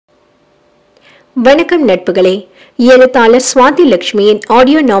வணக்கம் நட்புகளே. எழுத்தாளர் ஸ்வாதி லக்ஷ்மியின்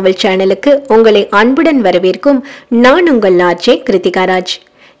ஆடியோ நாவல் சேனலுக்கு உங்களை அன்புடன் வரவேற்கும் நான் உங்கள் ஆர்ஜே கிருத்திகா ராஜ்.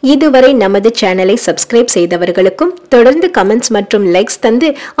 இதுவரை நமது சேனலை சப்ஸ்கிரைப் செய்தவர்களுக்கும் தொடர்ந்து கமெண்ட்ஸ் மற்றும் லைக்ஸ் தந்து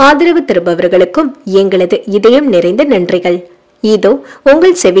ஆதரவு தருபவர்களுக்கும் எங்களது இதயம் நிறைந்த நன்றிகள். இதோ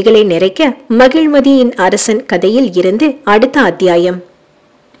உங்கள் செவிகளை நிறைக்க மகிழ்மதியின் அரசன் கதையில் இருந்து அடுத்த அத்தியாயம்.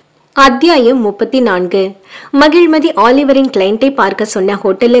 அத்தியாயம் 34. மகிழ்மதி ஆலிவரின் கிளையண்டை பார்க்க சொன்ன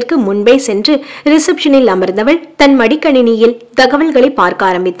ஹோட்டலிற்கு முன்பே சென்று ரிசப்ஷனில் அமர்ந்தவள் தன் மடிக்கணினியில் தகவல்களை பார்க்க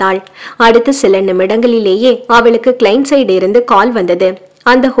ஆரம்பித்தாள். அடுத்த சில நிமிடங்களிலேயே அவளுக்கு கிளையண்ட் சைடு இருந்து கால் வந்தது.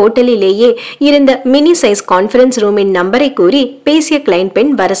 அந்த ஹோட்டலிலேயே இருந்த மினி சைஸ் கான்ஃபரன்ஸ் ரூமின் நம்பரை கூறி பேசிய கிளையண்ட்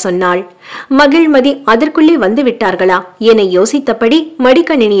பெண் வர சொன்னாள். மகிழ்மதி அதற்குள்ளே வந்து விட்டார்களா என யோசித்தபடி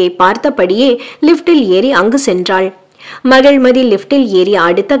மடிக்கணினியை பார்த்தபடியே லிப்டில் ஏறி அங்கு சென்றாள். மகிழ்மதி லிப்டில் ஏறிய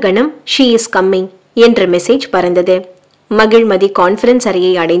அடுத்த கணம் ஷீ இஸ் கம்மிங் என்ற மெசேஜ் பறந்தது. மகிழ்மதி கான்ஃபரன்ஸ்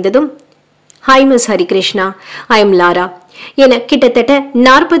அறையை அடைந்ததும் hi miss Harikrishna, I am Laura என கிட்டத்தட்ட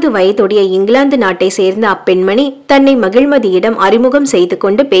 40 வயதுடைய இங்கிலாந்து நாட்டை சேர்ந்த அப்பெண்மணி தன்னை மகிழ்மதியிடம் அறிமுகம் செய்து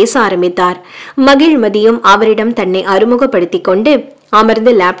கொண்டு பேச ஆரம்பித்தார். மகிழ்மதியும் அவரிடம் தன்னை அறிமுகப்படுத்திக் கொண்டு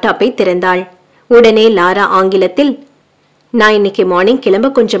அமர்ந்து லேப்டாப்பை திறந்தாள். உடனே லாரா ஆங்கிலத்தில், நான் இன்னைக்கு மார்னிங் கிளம்ப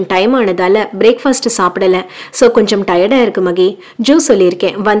கொஞ்சம் டைம் ஆனதால பிரேக்ஃபாஸ்ட் சாப்பிடல, சோ கொஞ்சம் டயர்டா இருக்கு மகி, ஜூஸ்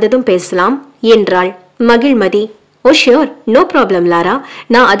சொல்லியிருக்கேன், வந்ததும் பேசலாம் என்றாள். மகிழ்மதி, ஓ ஷியோர், நோ ப்ராப்ளம் லாரா,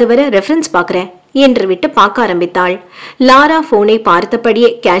 நான் அதுவரை ரெஃபரன்ஸ் பாக்குறேன் என்று விட்டு பார்க்க ஆரம்பித்தாள். லாரா போனை பார்த்தபடியே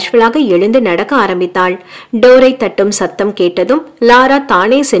கேஷுவலாக எழுந்து நடக்க ஆரம்பித்தாள். டோரை தட்டும் சத்தம் கேட்டதும் லாரா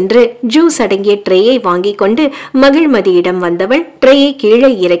தானே சென்று ஜூஸ் அடங்கிய ட்ரேயை வாங்கி கொண்டு மகிழ்மதியிடம் வந்தவள் ட்ரேயை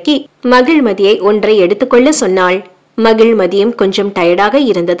கீழே இறக்கி மகிழ்மதியை ஒன்றை எடுத்துக்கொள்ள சொன்னாள். மகிழ்மதியும் கொஞ்சம் டயர்டாக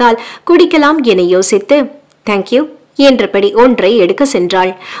இருந்ததால் குடிக்கலாம் என யோசித்து தேங்க்யூ என்றபடி ஒன்றை எடுக்க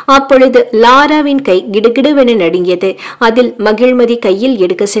சென்றாள். அப்பொழுது லாராவின் கை கிடுகிடுவென நடுங்கியது. அதில் மகிழ்மதி கையில்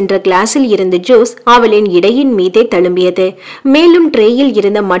எடுக்க சென்ற கிளாஸில் இருந்த ஜூஸ் அவளின் இடையின் மீதே தழும்பியது. மேலும் ட்ரேயில்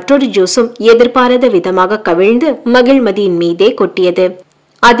இருந்த மற்றொரு ஜூஸும் எதிர்பாராத விதமாக கவிழ்ந்து மகிழ்மதியின் மீதே கொட்டியது.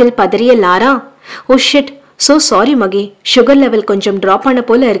 அதில் பதறிய Laura, oh shit, so sorry மகி, சுகர் லெவல் கொஞ்சம் டிராப் ஆன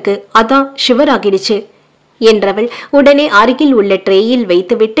போல இருக்கு, அதான் ஷிவர் ஆகிடுச்சு என்றவள் உடனே அருகில் உள்ள ட்ரேயில்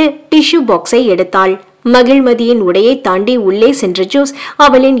வைத்துவிட்டு டிஷ்யூ பாக்ஸை எடுத்தாள். மகிழ்மதியின் உடையை தாண்டி உள்ளே சென்ற ஜூஸ்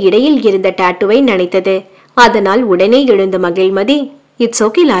அவளின் இடையில் இருந்த டாட்டூவை நனைத்தது. அதனால் உடனே எழுந்த Mahishmati, it's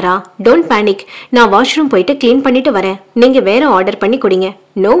okay Laura, don't panic, நான் வாஷ்ரூம் போயிட்டு கிளீன் பண்ணிட்டு வரேன், நீங்க வேற ஆர்டர் பண்ணி கொடுங்க,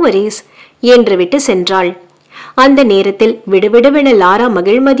 நோ வரிஸ் என்று விட்டு சென்றாள். அந்த நேரத்தில் விடுவிடுவென லாரா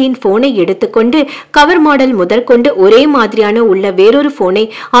மகிழ்மதியின் போனை எடுத்துக்கொண்டு கவர் மாடல் முதற்கொண்டு ஒரே மாதிரியான உள்ள வேறொரு போனை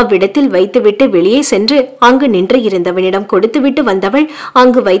அவ்விடத்தில் வைத்துவிட்டு வெளியே சென்று அங்கு நின்று இருந்தவனிடம் கொடுத்துவிட்டு வந்தவள்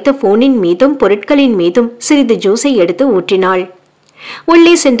அங்கு வைத்த போனின் மீதும் பொருட்களின் மீதும் சிறிது ஜூஸை எடுத்து ஊற்றினாள்.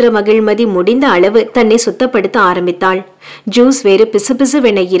 உள்ளே சென்ற மகிழ்மதி முடிந்த அளவு தன்னை சுத்தப்படுத்த ஆரம்பித்தாள். ஜூஸ் வேறு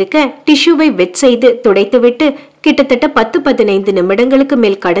பிசுபிசுவென இருக்க டிஷ்யூவை வெட் செய்து துடைத்துவிட்டு கிட்டத்தட்ட 10-15 நிமிடங்களுக்கு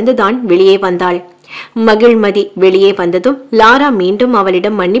மேல் கடந்துதான் வெளியே வந்தாள். மகிழ்மதி வெளியே வந்ததும் லாரா மீண்டும்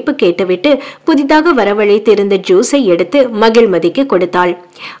அவளிடம் மன்னிப்பு கேட்டுவிட்டு புதிதாக வரவழைத்திருந்த ஜூஸை எடுத்து மகிழ்மதிக்கு கொடுத்தாள்.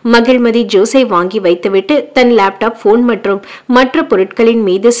 மகிழ்மதி ஜூஸை வாங்கி வைத்துவிட்டு தன் லேப்டாப், போன் மற்றும் மற்ற பொருட்களின்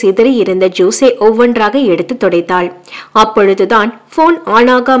மீது சிதறி இருந்த ஜூஸை ஒவ்வொன்றாக எடுத்து துடைத்தாள். அப்பொழுதுதான் போன்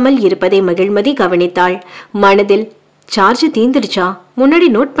ஆன் ஆகாமல் இருப்பதை மகிழ்மதி கவனித்தாள். மனதில், சார்ஜ் தீந்துடுச்சா, முன்னாடி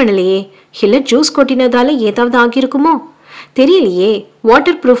நோட் பண்ணலையே, இல்ல ஜூஸ் கொட்டினதால ஏதாவது ஆகியிருக்குமோ, தெரியலையே,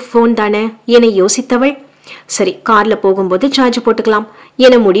 வாட்டர் ப்ரூஃப் போன் தானே என யோசித்தவள், சரி கார்ல போகும்போது சார்ஜ் போட்டுக்கலாம்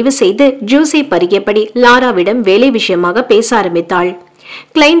என முடிவு செய்து ஜூஸை பருகியபடி லாராவிடம் வேலை விஷயமாக பேச ஆரம்பித்தாள்.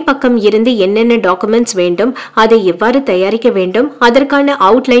 கிளைண்ட் பக்கம் இருந்து என்னென்ன டாக்குமெண்ட்ஸ் வேண்டும், அதை எவ்வாறு தயாரிக்க வேண்டும், அதற்கான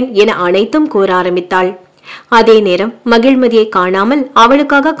அவுட்லைன் என அனைத்தும் கூற ஆரம்பித்தாள். அதே நேரம் மகிழ்மதியை காணாமல்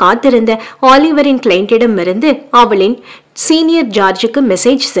அவளுக்காக காத்திருந்த ஆலிவரின் கிளைண்டிடமிருந்து அவளின் சீனியர் ஜார்ஜுக்கு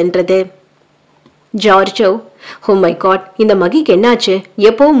மெசேஜ் சென்றது. ஜார்ஜோ, ஓ மை காட், இந்த மகிக்கு என்னாச்சு,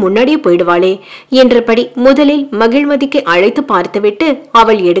 எப்பவும் முன்னாடியே போயிடுவாளே என்றபடி முதலில் மகிழ்மதிக்கு அழைத்து பார்த்துவிட்டு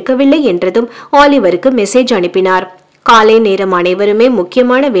அவள் எடுக்கவில்லை என்றதும் ஆலிவருக்கு மெசேஜ் அனுப்பினார். காலை நேரம் அனைவருமே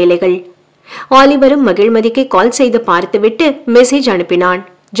முக்கியமான வேலைகள். ஆலிவரும் மகிழ்மதிக்கு கால் செய்து பார்த்துவிட்டு மெசேஜ் அனுப்பினான்.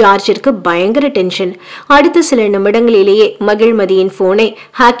 ஜார்ஜிற்கு பயங்கர டென்ஷன். அடுத்த சில நிமிடங்களிலேயே மகிழ்மதியின் போனை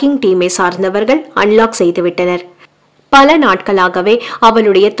ஹேக்கிங் டீமை சார்ந்தவர்கள் அன்லாக் செய்துவிட்டனர். பல நாட்களாகவே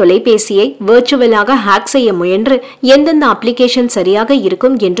அவளுடைய தொலைபேசியை வர்ச்சுவலாக ஹேக் செய்ய முயன்று எந்தெந்த அப்ளிகேஷன் சரியாக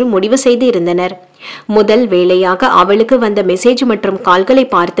இருக்கும் என்று முடிவு செய்து இருந்தனர். முதல் வேளையாக அவளுக்கு வந்த மெசேஜ் மற்றும் கால்களை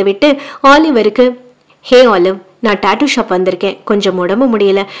பார்த்துவிட்டு ஆலிவருக்கு, ஹே ஆலிவ், நான் டாட்டூ ஷாப் வந்திருக்கேன், கொஞ்சம் உடம்பு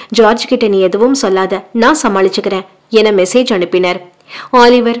முடியல, ஜார்ஜ் கிட்ட நீ எதுவும் சொல்லாத, நான் சமாளிச்சுக்கிறேன் என மெசேஜ் அனுப்பினர்.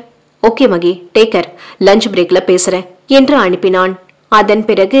 ஆலிவர், ஓகே மகி, டேக் கேர், லஞ்ச் பிரேக்ல பேசுறேன் என்று அனுப்பினான். அதன்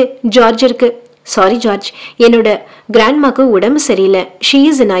பிறகு ஜார்ஜிற்கு, சாரி ஜார்ஜ், என்னோட கிராண்ட்மாக்கு உடம்பு சரியில்லை. She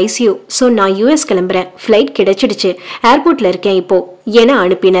is in ICU. So நான் யூஎஸ் கிளம்புறேன். ஃப்ளைட் கிடைச்சிடுச்சு. ஏர்போர்ட்ல இருக்கேன் இப்போ என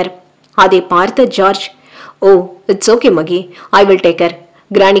அனுப்பினர். அதை பார்த்த George, O it's okay Mahi, I will take care.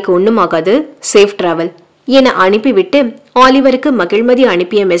 கிராணிக்கு ஒன்றும் ஆகாது. சேஃப் டிராவல் என அனுப்பிவிட்டு ஆலிவருக்கு மகிழ்மதி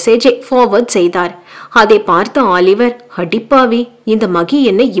அனுப்பிய மெசேஜை ஃபார்வர்ட் செய்தார். அதை பார்த்த ஆலிவர், அடிப்பாவி, இந்த மகி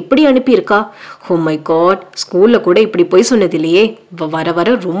என்ன இப்படி அனுப்பியிருக்கா? ஓ மை காட், ஸ்கூல்ல கூட இப்படி போய் சொன்னதில்லையே, வர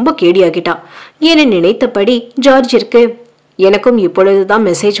வர ரொம்ப கேடியாகிட்டா என நினைத்தபடி ஜார்ஜிற்கு, எனக்கும் இப்பொழுதுதான்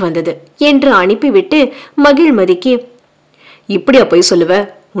மெசேஜ் வந்தது என்று அனுப்பிவிட்டு மகிழ்மதிக்கு, இப்படியா போய் சொல்லுவ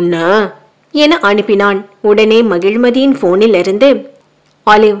உன்ன என அனுப்பினான். உடனே மகிழ்மதியின் போனில் இருந்து,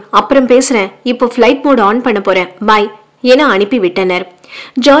 ஆலிவ் அப்புறம் பேசுறேன், இப்போ ஃபிளைட் மோட் ஆன் பண்ண போறேன், பாய் என அனுப்பிவிட்டனர்.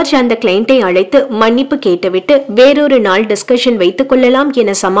 ஜார்ஜ் அந்த கிளையண்டை அழைத்து மன்னிப்பு கேட்டுவிட்டு வேறொரு நாள் டிஸ்கஷன் வைத்துக் கொள்ளலாம்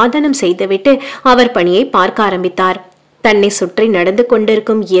என சமாதானம் செய்துவிட்டு அவர் பணியை பார்க்க ஆரம்பித்தார். தன்னை சுற்றி நடந்து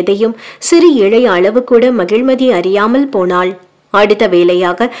கொண்டிருக்கும் எதையும் சிறு இழைய அளவு கூட மகிழ்மதி அறியாமல் போனாள். அடுத்த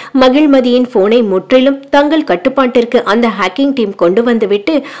வேலையாக மகிழ்மதியின் போனை முற்றிலும் தங்கள் கட்டுப்பாட்டிற்கு அந்த ஹேக்கிங் டீம் கொண்டு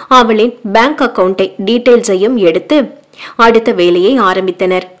வந்துவிட்டு அவளின் பேங்க் அக்கவுண்டை டீடைல்ஸையும் எடுத்து அடுத்த வேலையை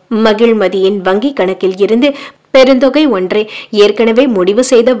ஆரம்பித்தனர். மகிழ்மதியின் வங்கி கணக்கில் இருந்து பெருந்தொகை ஒன்றை ஏற்கனவே முடிவு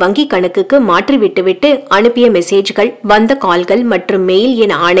செய்த வங்கி கணக்குக்கு மாற்றிவிட்டுவிட்டு அனுப்பிய மெசேஜ்கள், வந்த கால்கள் மற்றும் மெயில்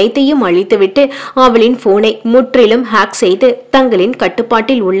என அனைத்தையும் அழித்துவிட்டு அவளின் போனை முற்றிலும் ஹேக் செய்து தங்களின்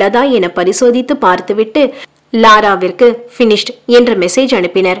கட்டுப்பாட்டில் உள்ளதா என பரிசோதித்து பார்த்துவிட்டு லாராவிற்கு பினிஷ்ட் என்ற மெசேஜ்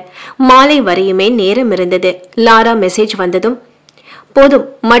அனுப்பினர். மாலை வரையுமே நேரம் இருந்தது. லாரா மெசேஜ் வந்ததும், போதும்,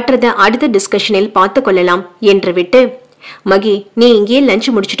 மற்றத அடுத்த டிஸ்கஷனில் பார்த்து கொள்ளலாம் என்று விட்டு, மகி நீ இங்கே லஞ்ச்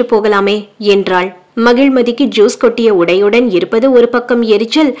முடிச்சுட்டு போகலாமே என்றாள். மகிழ்மதிக்கு ஜூஸ் கொட்டிய உடையுடன் இருப்பது ஒரு பக்கம்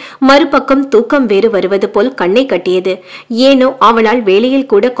எரிச்சல், மறுபக்கம் தூக்கம் வேறு வருவது போல் கண்ணை கட்டியது. ஏனோ அவளால் வேலையில்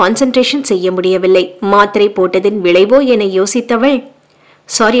கூட கான்சென்ட்ரேஷன் செய்ய முடியவில்லை. மாத்திரை போட்டதின் விளைவோ என யோசித்தவள்,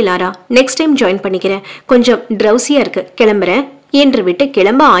 sorry Laura, next time join பண்ணிக்கிறேன், கொஞ்சம் ட்ரௌசியா இருக்கு, கிளம்புறேன் என்று விட்டு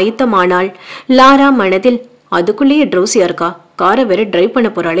கிளம்ப ஆயத்தமானாள். லாரா மனதில், அதுக்குள்ளேயே ட்ரௌசியா இருக்கா, காரை வேற டிரைவ் பண்ண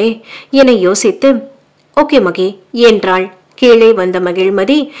போறாளே என யோசித்து, ஓகே மகி என்றாள். கீழே வந்த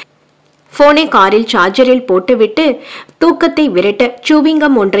மகிழ்மதி போனை காரில் சார்ஜரில் போட்டுவிட்டு தூக்கத்தை விரட்ட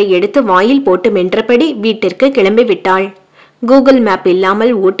சூவிங்கம் ஒன்றை எடுத்து வாயில் போட்டு மென்றபடி வீட்டிற்கு கிளம்பி விட்டாள். கூகுள் மேப்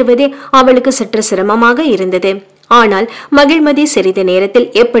இல்லாமல் ஓட்டுவதே அவளுக்கு சற்று சிரமமாக இருந்தது. ஆனால் மகிழ்மதி சிறிது நேரத்தில்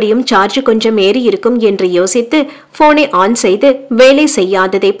எப்படியும் சார்ஜ் கொஞ்சம் ஏறி இருக்கும் என்று யோசித்து போனை ஆன் செய்து வேலை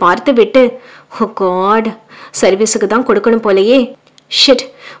செய்யாததை பார்த்துவிட்டு, ஓ காட், சர்வீஸுக்கு தான் கொடுக்கணும் போலையே, ஷிட்,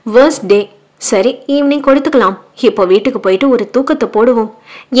 வர்ஸ்ட் டே, சரி ஈவினிங் கொடுத்துக்கலாம், இப்போ வீட்டுக்கு போயிட்டு ஒரு தூக்கத்தை போடுவோம்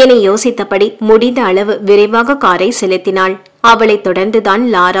என யோசித்தபடி முடிந்த அளவு விரைவாக காரை செலுத்தினாள். அவளை தொடர்ந்துதான்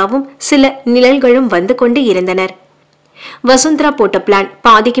லாராவும் சில நிழல்களும் வந்து கொண்டு இருந்தனர். வசுந்தரா போட்ட பிளான்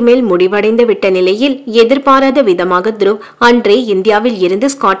பாதிக்கு மேல் முடிவடைந்து விட்ட நிலையில் எதிர்பாராத விதமாக துருவ் அன்றே இந்தியாவில் இருந்து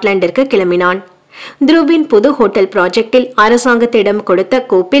ஸ்காட்லாந்திற்கு கிளம்பினான். துருவின் புது ஹோட்டல் ப்ராஜெக்டில் அரசாங்கத்திடம் கொடுத்த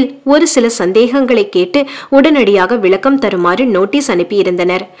கோப்பில் ஒரு சில சந்தேகங்களை கேட்டு உடனடியாக விளக்கம் தருமாறு நோட்டீஸ்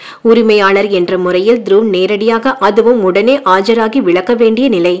அனுப்பியிருந்தனர். உரிமையாளர் என்ற முறையில் துருவ் நேரடியாக அதுவும் உடனே ஆஜராகி விளக்க வேண்டிய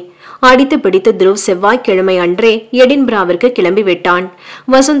நிலை. அடித்து பிடித்து துருவ் செவ்வாய்க்கிழமை அன்றே எடின்பிராவிற்கு கிளம்பிவிட்டான்.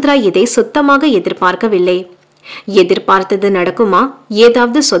 வசுந்தரா இதை சுத்தமாக எதிர்பார்க்கவில்லை. எதிர்பார்த்தது நடக்குமா,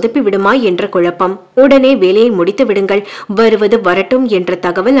 ஏதாவது சொதப்பி விடுமா என்ற குழப்பம். உடனே வேலையை முடித்து விடுங்கள், வருவது வரட்டும் என்ற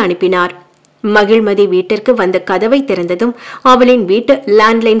தகவல் அனுப்பினார். மகிழ்மதி வீட்டிற்கு வந்து கதவை திறந்ததும் அவளின் வீட்டு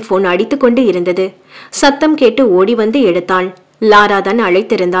லேண்ட்லைன் போன் அடித்துக் கொண்டு இருந்தது. சத்தம் கேட்டு ஓடி வந்து எடுத்தாள். லாரா தான்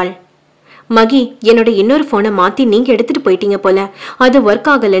அழைத்திருந்தாள். மகி, என்னோட இன்னொரு போனை மாத்தி நீங்க எடுத்துட்டு போயிட்டீங்க போல, அது ஒர்க்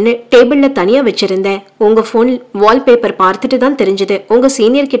ஆகலன்னு டேபிள்ல தனியா வச்சிருந்தேன். உங்க போன் வால்பேப்பர் பார்த்துட்டு தான் தெரிஞ்சது. உங்க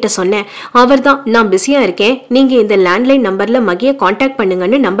சீனியர் கிட்ட சொன்னேன், அவர் தான் நான் பிஸியா இருக்கேன், நீங்க இந்த லேண்ட்லைன் நம்பர்ல மகியை கான்டாக்ட்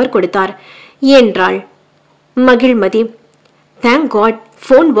பண்ணுங்கன்னு நம்பர் கொடுத்தார் என்றாள். Mahishmati, thank God,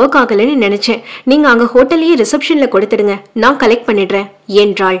 phone work ஆகலன்னு நினைச்சேன், நீங்க அங்க ஹோட்டலையே ரிசப்ஷன்ல கொடுத்துடுங்க, நான் கலெக்ட் பண்ணிடுறேன்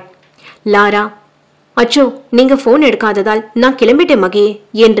என்றாள். லாரா, அச்சோ, நீங்க போன் எடுக்காததால் நான் கிளம்பிட்டேன் மகி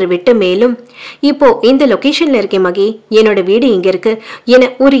என்று விட்டு மேலும், இப்போ இந்த லொகேஷன்ல இருக்கேன் மகி, என்னோட வீடு இங்க இருக்கு என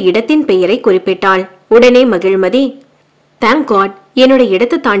ஒரு இடத்தின் பெயரை குறிப்பிட்டாள். உடனே மகிழ்மதி, தேங்க் காட், என்னோட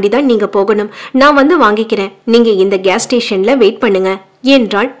இடத்தை தாண்டிதான் நீங்க போகணும், நான் வந்து வாங்கிக்கிறேன், நீங்க இந்த கேஸ் ஸ்டேஷன்ல வெயிட் பண்ணுங்க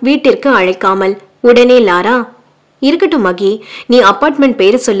என்றாள் வீட்டிற்கு அழைக்காமல். உடனே லாரா, இருக்கட்டும் மகி, நீ அப்பார்ட்மெண்ட்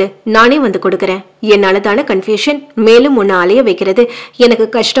பேரு சொல்லு, நானே வந்து கொடுக்கறேன், என்னாலதான கன்ஃபியூஷன், மேலும் உன்னை அலைய வைக்கிறது எனக்கு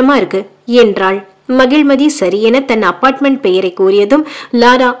கஷ்டமா இருக்கு என்றாள். மகிழ்மதி சரி என தன் அப்பார்ட்மெண்ட் பெயரை கூறியதும்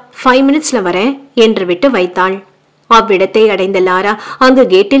லாரா 5 மினிட்ஸ்ல வரேன் என்று விட்டு வைத்தாள். அவ்விடத்தை அடைந்த லாரா அங்கு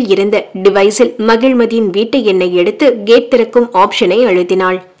கேட்டில் இருந்த டிவைஸில் மகிழ்மதியின் வீட்டு எண்ணை எடுத்து கேட் திறக்கும் ஆப்ஷனை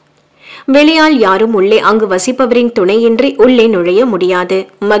அழுத்தினாள். வெளியால் யாரும் உள்ளே அங்கு வசிப்பவரின் துணையின்றி உள்ளே நுழைய முடியாது.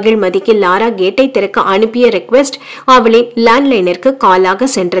 மகிழ்மதிக்கு லாரா கேட்டை திறக்க அனுப்பிய ரெக்வெஸ்ட் அவளின் லேண்ட்லைனிற்கு காலாக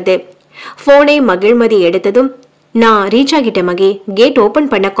சென்றது. போனை மகிழ்மதி எடுத்ததும், நான் ரீச் ஆகிட்டேன் மகி, கேட் ஓபன்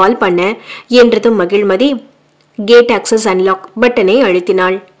பண்ண கால் பண்ண என்றதும் மகிழ்மதி கேட் ஆக்சஸ் அன்லாக் பட்டனை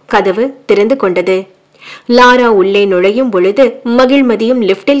அழுத்தினாள். கதவு திறந்து கொண்டது. லாரா உள்ளே நுழையும் பொழுது மகிழ்மதியும்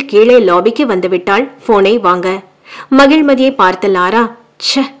லிப்டில் கீழே லாபிக்கு வந்துவிட்டாள் போனை வாங்க. மகிழ்மதியை பார்த்த லாரா,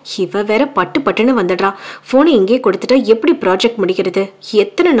 ச்சே, இவ வேற பட்டு பட்டுன்னு வந்துடுறா, போனை இங்கே கொடுத்துட்டா எப்படி ப்ராஜெக்ட் முடிக்கிறது,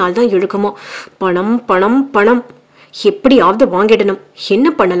 எத்தனை நாள் தான் இழுக்குமோ, பணம் பணம் பணம், எப்படியாவது வாங்கிடணும், என்ன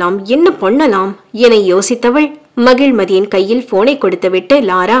பண்ணலாம் என யோசித்தவள் மகிழ்மதியின் கையில் போனை கொடுத்துவிட்டு,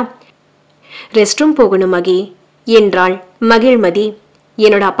 லாரா, ரெஸ்ட் ரூம் போகணும் மகி என்றாள். மகிழ்மதி,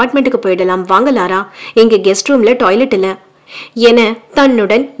 என்னோட அபார்ட்மெண்ட்டுக்கு போயிடலாம் வாங்க லாரா, எங்க கெஸ்ட் ரூம்ல டாய்லெட் இல்ல என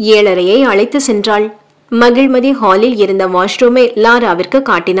தன்னுடன் 7:30 அழைத்து சென்றாள். மகிழ்மதி ஹாலில் இருந்த வாஷ்ரூமை லாராவிற்கு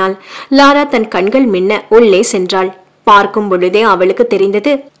காட்டினாள். லாரா தன் கண்கள் மின்ன உள்ளே சென்றாள். பார்க்கும் பொழுதே அவளுக்கு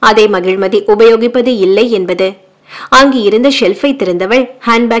தெரிந்தது அதை மகிழ்மதி உபயோகிப்பது இல்லை என்பது. அங்கு இருந்த ஷெல்ஃபை திறந்தவள்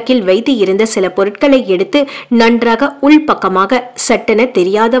ஹேண்ட்பேக்கில் வைத்து இருந்த சில பொருட்களை எடுத்து நன்றாக உள்பக்கமாக சட்டென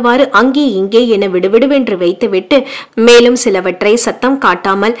தெரியாதவாறு அங்கே இங்கே என விடுவிடுவென்று வைத்துவிட்டு மேலும் சிலவற்றை சத்தம்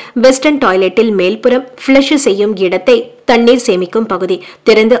காட்டாமல் வெஸ்டர்ன் டாய்லெட்டில் மேல்புறம் ஃபிளஷ் செய்யும் இடத்தை தண்ணீர் சேமிக்கும் பகுதி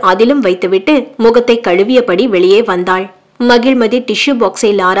திறந்து அதிலும் வைத்துவிட்டு முகத்தை கழுவியபடி வெளியே வந்தாள். மகிழ்மதி டிஷ்யூ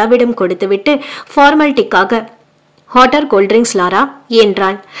பாக்ஸை லாராவிடம் கொடுத்துவிட்டு ஃபார்மாலிட்டிக்காக, ஹாட்டர் கோல்ட்ரிங்க்ஸ் லாரா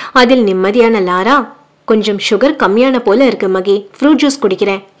என்றாள். அதில் நிம்மதியான லாரா, கொஞ்சம் சுகர் கம்மியான போல இருக்கு மகி, ஃப்ரூட் ஜூஸ்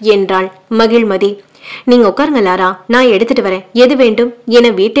குடிக்கிறேன் என்றாள். மகிழ்மதி, நீங்க உட்காருங்க லாரா, நான் எடுத்துட்டு வரேன், எது வேண்டும்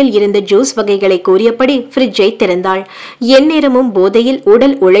என வீட்டில் இருந்த ஜூஸ் வகைகளை கூறியபடி ஃப்ரிட்ஜை திறந்தாள். எந்நேரமும் போதையில்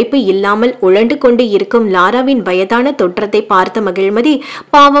உடல் உழைப்பு இல்லாமல் உழண்டு கொண்டு இருக்கும் லாராவின் வயதான தோற்றத்தை பார்த்த மகிழ்மதி,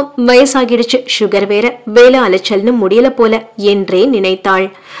 பாவம் வயசாகிடுச்சு, சுகர் வேற, வேலை அலைச்சல்னு முடியல போல என்றே நினைத்தாள்.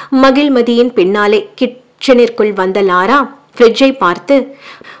 மகிழ்மதியின் பின்னாலே கிச்சனிற்குள் வந்த லாரா ஃப்ரிட்ஜை பார்த்து,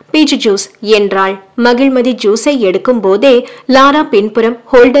 பீச் ஜூஸ் என்றாள். மகிழ்மதி ஜூஸை எடுக்கும் போதே லாரா பின்புறம்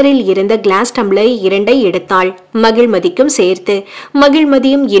ஹோல்டரில் இருந்த கிளாஸ் டம்ளரை 2 எடுத்தாள், மகிழ்மதிக்கும் சேர்த்து.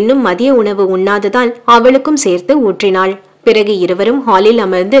 மகிழ்மதியும் இன்னும் மதிய உணவு உண்ணாததால் அவளுக்கும் சேர்த்து ஊற்றினாள். பிறகு இருவரும் ஹாலில்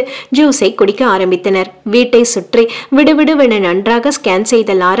அமர்ந்து ஜூஸை குடிக்க ஆரம்பித்தனர். வீட்டை சுற்றி விடுவிடுவென நன்றாக ஸ்கேன்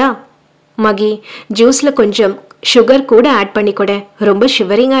செய்த லாரா, மகி, ஜூஸ்ல கொஞ்சம் சுகர் கூட ஆட் பண்ணிக்கூட, ரொம்ப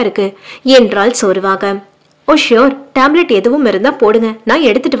ஷிவரிங்கா இருக்கு என்றாள் சோர்வாக. ஓ ஷியோர், டேப்லெட் எதுவும் இருந்தா போடுங்க, நான்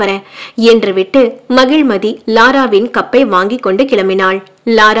எடுத்துட்டு வரேன் என்று விட்டு மகிழ்மதி லாராவின் கப்பை வாங்கி கொண்டு கிளம்பினாள்.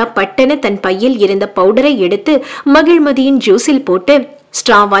 லாரா பட்டென தன் பையில் இருந்த பவுடரை எடுத்து மகிழ்மதியின் ஜூஸில் போட்டு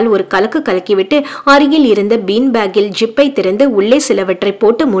ஸ்ட்ராவால் ஒரு கலக்கு கலக்கிவிட்டு அருகில் இருந்த பீன் பேக்கில் ஜிப்பை திறந்து உள்ளே சிலவற்றை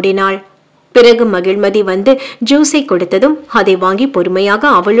போட்டு மூடினாள். பிறகு மகிழ்மதி வந்து ஜூஸை கொடுத்ததும் அதை வாங்கி பொறுமையாக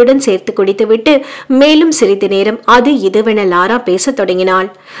அவளுடன் சேர்த்து குடித்துவிட்டு மேலும் சிறிது நேரம் அது இதுவென லாரா பேச தொடங்கினாள்.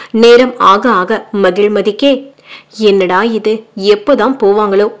 நேரம் ஆக ஆக மகிழ்மதிக்கே, என்னடா இது, எப்போதான்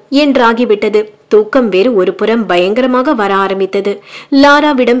போவாங்களோ என்றாகிவிட்டது. தூக்கம் வேறு ஒரு புறம் பயங்கரமாக வர ஆரம்பித்தது.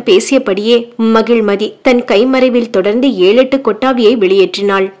 லாராவிடம் பேசியபடியே மகிழ்மதி தன் கைமறைவில் தொடர்ந்து 7-8 கொட்டாவியை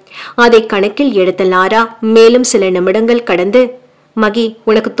வெளியேற்றினாள். அதை கணக்கில் எடுத்த லாரா மேலும் சில நிமிடங்கள் கடந்து, மகி,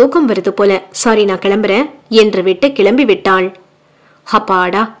 உனக்கு தூக்கம் வருது போல, சாரி நான் கிளம்புறேன் என்று விட்டு கிளம்பி விட்டாள்.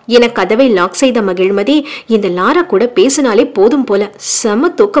 அப்பாடா என கதவை லாக் செய்த மகிழ்மதி, இந்த லாரா கூட பேசினாலே போதும் போல, செம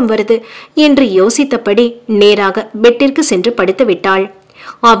தூக்கம் வருது என்று யோசித்தபடி நேராக பெட்டிற்கு சென்று படுத்து விட்டாள்.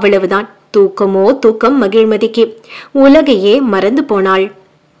 அவ்வளவுதான், தூக்கமோ தூக்கம் மகிழ்மதிக்கு. உலகையே மறந்து போனாள்.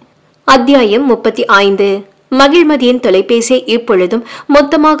 அத்தியாயம் 35. மகிழ்மதியின் தொலைபேசியை இப்பொழுதும்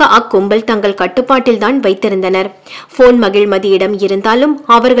மொத்தமாக அக்கும்பல் தங்கள் கட்டுப்பாட்டில் தான் வைத்திருந்தனர். போன் மகிழ்மதியிடம் இருந்தாலும்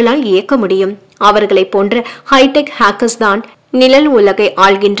அவர்களால் இயக்க முடியும். அவர்களை போன்ற ஹைடெக் ஹேக்கர்ஸ் தான் நிழல் உலகை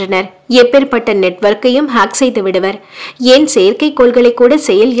ஆள்கின்றனர். எப்பேற்பட்ட நெட்வொர்க்கையும் ஹேக் செய்து விடுவர். ஏன் செயற்கைக்கோள்களை கூட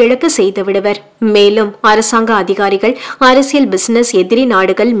செயல் இழக்க செய்து விடுவர். மேலும் அரசாங்க அதிகாரிகள், அரசியல், பிசினஸ், எதிரி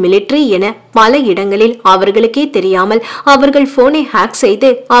நாடுகள், மிலிட்டரி என பல இடங்களில் அவர்களுக்கே தெரியாமல் அவர்கள் போனை ஹேக் செய்து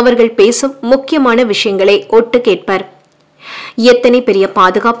அவர்கள் பேசும் முக்கியமான விஷயங்களை ஒட்டு கேட்பர். எத்தனை பெரிய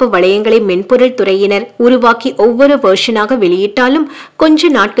பாதுகாப்பு வளையங்களை மென்பொருள் துறையினர் உருவாக்கி ஒவ்வொரு வெர்ஷனாக வெளியிட்டாலும் கொஞ்ச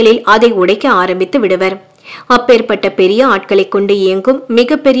நாட்களில் அதை உடைக்க ஆரம்பித்து விடுவர். அப்பேற்பட்ட பெரிய ஆட்களை கொண்டு இயங்கும்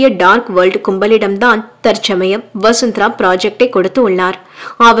மிகப்பெரிய டார்க் வேர்ல்டு கும்பலிடம்தான் தற்சமயம் வசுந்தரா ப்ராஜெக்டை கொடுத்து உள்ளார்.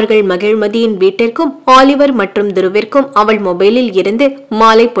 அவர்கள் மகிழ்மதியின் வீட்டிற்கும் ஆலிவர் மற்றும் துருவிற்கும் அவள் மொபைலில் இருந்து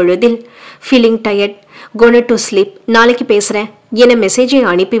மாலை பொழுதில் feeling tired, gonna to sleep, நாளைக்கு பேசுறேன் என மெசேஜை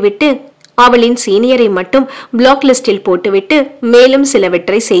அனுப்பிவிட்டு அவளின் சீனியரை மட்டும் பிளாக் லிஸ்டில் போட்டுவிட்டு மேலும்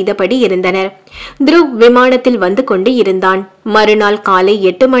சிலவற்றை செய்தபடி இருந்தனர். துருவ் விமானத்தில் வந்து கொண்டு இருந்தான். மறுநாள் காலை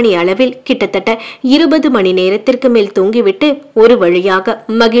 8 மணி அளவில் கிட்டத்தட்ட 20 மணி நேரத்திற்கு மேல் தூங்கிவிட்டு ஒரு வழியாக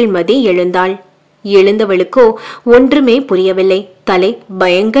மகிழ்மதி எழுந்தாள். எழுந்தவளுக்கோ ஒன்றுமே புரியவில்லை. தலை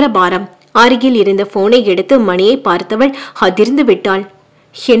பயங்கர பாரம். அருகில் இருந்த போனை எடுத்து மணியை பார்த்தவள் அதிர்ந்து விட்டாள்.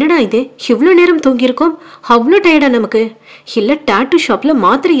 என்னடா இது, இவ்வளோ நேரம் தூங்கியிருக்கோம், அவ்வளோ டயர்டா நமக்கு? இல்ல டாட்டூ ஷாப்ல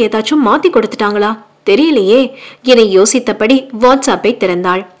மாத்திரை ஏதாச்சும் மாத்தி கொடுத்துட்டாங்களா தெரியலையே என யோசித்தபடி வாட்ஸ்அப்பை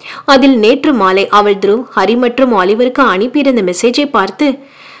திறந்தாள். அதில் நேற்று மாலை அவள் த்ருவ், ஹரி மற்றும் ஆலிவருக்கு அனுப்பியிருந்த மெசேஜை பார்த்து,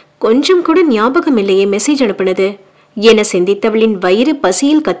 கொஞ்சம் கூட ஞாபகம் இல்லையே மெசேஜ் அனுப்புனது என சிந்தித்தவளின் வயிறு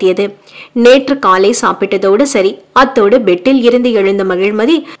பசியில் கத்தியது. நேற்று காலை சாப்பிட்டதோடு சரி. அத்தோடு பெட்டில் இருந்து எழுந்த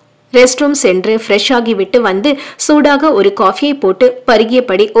மகிழ்மதி ரெஸ்ட் ரூம் சென்று ஃப்ரெஷ் ஆகிவிட்டு வந்து சூடாக ஒரு காஃபியை போட்டு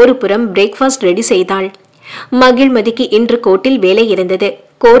பருகியபடி ஒரு புறம் பிரேக்ஃபாஸ்ட் ரெடி செய்தாள். மகிழ்மதிக்கு இன்று கோர்ட்டில் வேலை இருந்தது.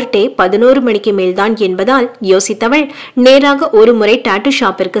 கோர்ட்டே 11 மணிக்கு மேல்தான் என்பதால் யோசித்தவள் நேராக ஒரு முறை டாட்டூ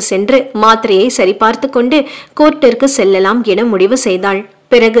ஷாப்பிற்கு சென்று மாத்திரையை சரிபார்த்து கொண்டு கோர்ட்டிற்கு செல்லலாம் என முடிவு செய்தாள்.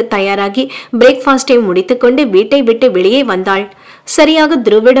 பிறகு தயாராகி பிரேக்ஃபாஸ்டை முடித்துக்கொண்டு வீட்டை விட்டு வெளியே வந்தாள். சரியாக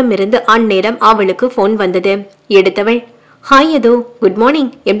த்ருவிடம் இருந்து அந்நேரம் அவளுக்கு போன் வந்தது. எடுத்தவள், ஹாய் யது, குட்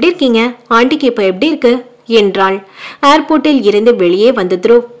மார்னிங், எப்படி இருக்கீங்க? ஆண்டிக்கு இப்போ எப்படி இருக்கு என்றாள். ஏர்போர்ட்டில் இருந்து வெளியே வந்த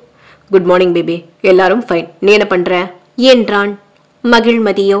த்ருவ், குட் மார்னிங் பேபி, எல்லாரும் ஃபைன், நீ என்ன பண்ற என்றான்.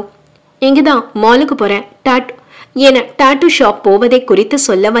 மகிழ்மதியோ, இங்குதான் மாலுக்கு போறேன் என டாட்டூ ஷாப் போவதை குறித்து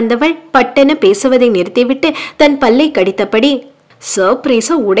சொல்ல வந்தவள் பட்டென பேசுவதை நிறுத்திவிட்டு தன் பல்லை கடித்தபடி,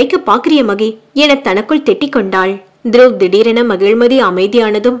 சர்ப்ரைஸா உடைக்க பாக்குறிய மகி என தனக்குள் திட்டிக் கொண்டாள். த்ருவ் திடீரென மகிழ்மதி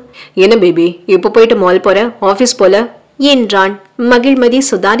அமைதியானதும், என்ன பேபி இப்ப போயிட்டு மால் போற, ஆபீஸ் போல என்றான். மகிழ்மதி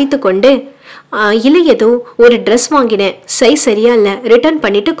சுதாரித்து கொண்டு, இல்ல ஏதோ ஒரு ட்ரெஸ் வாங்கினேன், சைஸ் சரியா இல்ல, ரிட்டர்ன்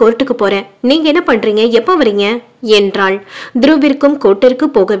பண்ணிட்டு கோர்ட்டுக்கு போறேன், நீங்க என்ன பண்றீங்க, எப்ப வரீங்க என்றாள். த்ருவிற்கும் கோர்ட்டிற்கு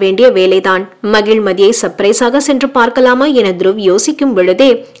போக வேண்டிய வேலைதான். மகிழ்மதியை சர்ப்ரைஸாக சென்று பார்க்கலாமா என த்ருவ் யோசிக்கும் பொழுதே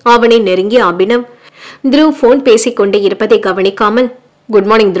அவனை நெருங்கிய அபினவ் த்ருவ் போன் பேசிக்கொண்டே இருப்பதை கவனிக்காமல், குட்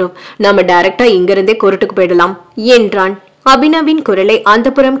மார்னிங் த்ருவ், நாம டைரக்டா இங்கிருந்தே கோர்ட்டுக்கு போயிடலாம் என்றான். அபினவின் குரலை அந்த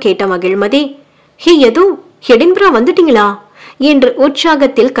புறம் கேட்ட மகிழ்மதி, ஹே எது, எடின்பரா வந்துட்டீங்களா என்று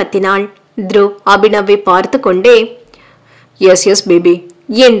உற்சாகத்தில் கத்தினாள். த்ருவ் அபினவை பார்த்து கொண்டே, எஸ் எஸ் பேபி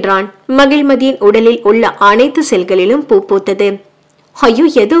என்றான். மகிழ்மதியின் உடலில் உள்ள அனைத்து செல்களிலும் பூ பூத்தது. ஐயோ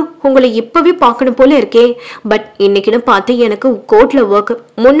எது, உங்களை இப்பவே பார்க்கணும் போல இருக்கே, பட் இன்னைக்குன்னு பார்த்து எனக்கு கோர்ட்ல ஒர்க்,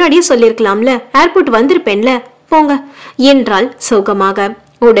 முன்னாடியே சொல்லிருக்கலாம்ல, ஏர்போர்ட் வந்திருப்பேன்ல, போங்க என்றாள் சோகமாக.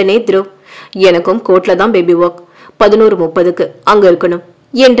 உடனே த்ருவ், எனக்கும் கோர்ட்ல தான் பேபி ஒர்க், 11:30க்கு அங்க இருக்கணும்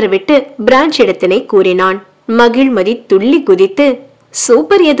என்று விட்டு பிரான்ச் இடத்தினை கூறினான். மகிழ்மதி துள்ளி குதித்து,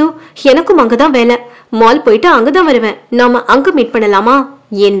 சூப்பர் எது, எனக்கும் அங்கதான் வேலை, மால் போயிட்டு அங்கதான் வருவேன், நாம அங்க மீட் பண்ணலாமா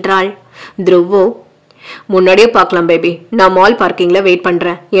என்றாள். த்ருவோ, முன்னாடியே பார்க்கலாம் பேபி, நான் மால் பார்க்கிங்ல வெயிட்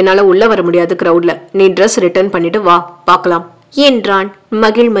பண்றேன், என்னால உள்ள வர முடியாது கிரவுட்ல, நீ ட்ரெஸ் ரிட்டர்ன் பண்ணிட்டு வா, பார்க்கலாம் என்றான்.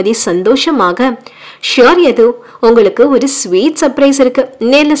 மகிழ்மதி சந்தோஷமாக, ஷியோர் எது, உங்களுக்கு ஒரு ஸ்வீட் சர்ப்ரைஸ் இருக்கு,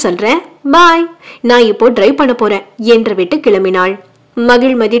 நேர்ல சொல்றேன், பாய், நான் இப்போ டிரைவ் பண்ண போறேன் என்று விட்டு கிளம்பினாள்.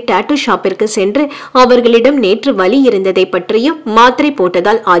 மகிழ்மதி டாட்டூ ஷாப்பிற்கு சென்று அவர்களிடம் நேற்று வலி இருந்ததை பற்றியும் மாத்திரை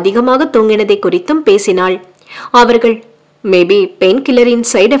போட்டதால் அதிகமாக தூங்கினதை குறித்தும் பேசினாள். அவர்கள், மேபி பெயின் கில்லரின்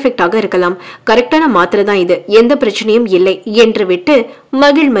சைடு எஃபெக்டாக இருக்கலாம், கரெக்டான மாத்திரை தான் இது, எந்த பிரச்சனையும் இல்லை என்று விட்டு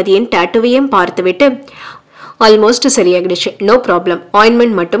மகிழ்மதியின் டாட்டூவையும் பார்த்துவிட்டு, ஆல்மோஸ்ட் சரியாகிடுச்சு, நோ ப்ராப்ளம்,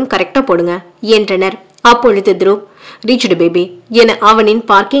 ஆயின்மெண்ட் மட்டும் கரெக்டா போடுங்க என்றனர். அப்பொழுது த்ருவ், ரீச்டு பேபி என அவனின்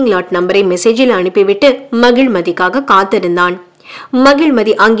பார்க்கிங் லாட் நம்பரை மெசேஜில் அனுப்பிவிட்டு மகிழ்மதிக்காக காத்திருந்தான்.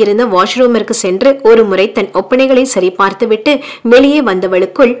 மகிழ்மதி அங்கிருந்த வாஷ்ரூமிற்கு சென்று ஒரு முறை தன் ஒப்பனைகளை சரி பார்த்துவிட்டு வெளியே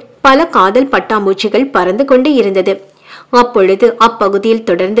வந்தவளுக்குள் பல காதல் பட்டாம்பூச்சிகள் பறந்து கொண்டு இருந்தது. அப்பொழுது அப்பகுதியில்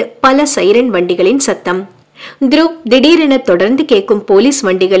தொடர்ந்து பல சைரன் வண்டிகளின் சத்தம். த்ருவ் திடீரென தொடர்ந்து கேட்கும் போலீஸ்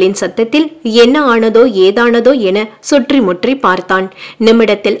வண்டிகளின் சத்தத்தில் என்ன ஆனதோ ஏதானதோ என சுற்றி முற்றி பார்த்தான்.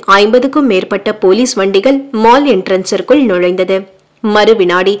 நிமிடத்தில் 50க்கும் மேற்பட்ட போலீஸ் வண்டிகள் மால் என்ட்ரன்ஸிற்குள் நுழைந்தது. மறு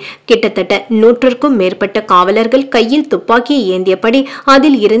வினாடி கிட்டத்தட்ட 100க்கும் மேற்பட்ட காவலர்கள் கையில் துப்பாக்கியை ஏந்தியபடி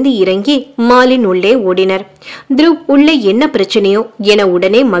அதில் இருந்து இறங்கி மாலின் உள்ளே ஓடினர். த்ருவ் உள்ளே என்ன பிரச்சனையோ என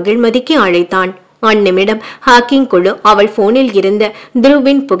உடனே மகிழ்மதிக்கு அழைத்தான். அந்நிமிடம் ஹேக்கிங் குழு அவள் போனில் இருந்த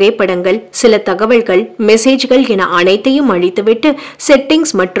த்ருவின் புகைப்படங்கள், சில தகவல்கள், மெசேஜ்கள் என அனைத்தையும் அழித்துவிட்டு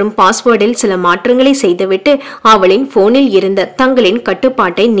செட்டிங்ஸ் மற்றும் பாஸ்வேர்டில் சில மாற்றங்களை செய்துவிட்டு அவளின் போனில் இருந்த தங்களின்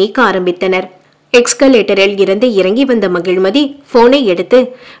கட்டுப்பாட்டை நீக்க ஆரம்பித்தனர். எக்ஸ்கலேட்டரில் இருந்து இறங்கி வந்த மகிழ்மதி போனை எடுத்து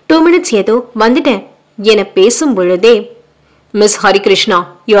 2 மினிட்ஸ் ஏதோ வந்துட்டேன் என பேசும் பொழுதே, miss Harikrishna,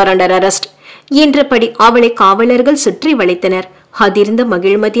 you are under arrest என்றபடி அவளை காவலர்கள் சுற்றி வளைத்தனர். அதிர்ந்த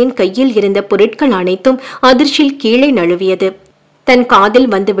மகிழ்மதியின் கையில் இருந்த பொருட்கள் அனைத்தும் அதிர்ச்சியில் கீழே நழுவியது. தன் காதில்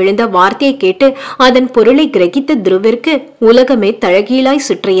வந்து விழுந்த வார்த்தையை கேட்டு அதன் பொருளை கிரகித்த த்ருவிற்கு உலகமே தழகீழாய்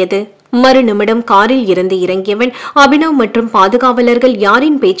சுற்றியது. மறு நிமிடம் காரில் இருந்து இறங்கியவன் அபினவ் மற்றும் பாதுகாவலர்கள்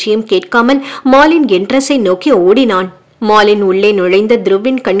யாரின் பேச்சையும் கேட்காமல் மாலின் என்ட்ரஸை நோக்கி ஓடினான். மாலின் உள்ளே நுழைந்த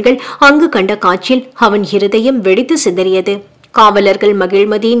த்ருவின் கண்கள் அங்கு கண்ட காட்சியில் அவன் இருதயம் வெடித்து சிதறியது. காவலர்கள்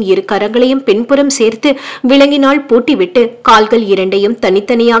மகிழ்மதியின் 2 கரங்களையும் பின்புறம் சேர்த்து விலங்கினால் பூட்டிவிட்டு கால்கள் 2ஐயும்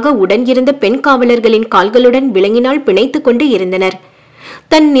தனித்தனியாக உடன் இருந்த பெண் காவலர்களின் கால்களுடன் விலங்கினால் பிணைத்துக் கொண்டு இருந்தனர்.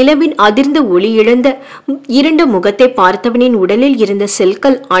 தன் நிலவின் அதிர்ந்த ஒளி இழந்த இருண்ட முகத்தை பார்த்தவனின் உடலில் இருந்த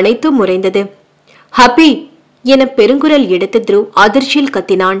செல்கள் அனைத்தும் உறைந்தது. ஹப்பி என பெருங்குரல் எடுத்து த்ருவ் அதிர்ச்சியில்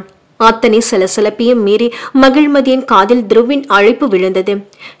கத்தினான். அத்தனை சலசலப்பையும் மீறி மகிழ்மதியின் காதில் த்ருவின் அழைப்பு விழுந்தது.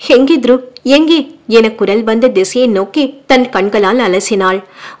 எங்கே த்ருவ், எங்கே என குரல் வந்த திசையை நோக்கி தன் கண்களால் அலசினாள்.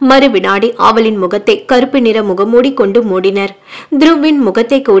 மறு வினாடி அவளின் முகத்தை கருப்பு நிற முகமூடி கொண்டு மூடினர். த்ருவின்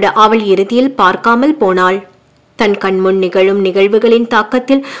முகத்தை கூட அவள் இறுதியில் பார்க்காமல் போனாள். தன் கண்முன் நிகழும் நிகழ்வுகளின்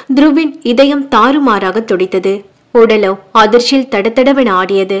தாக்கத்தில் த்ருவின் இதயம் தாறுமாறாக துடித்தது. உடலோ அதிர்ச்சியில் தடதடவென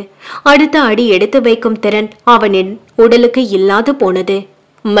ஆடியது. அடுத்த அடி எடுத்து வைக்கும் திறன் அவனின் உடலுக்கு இல்லாது போனது.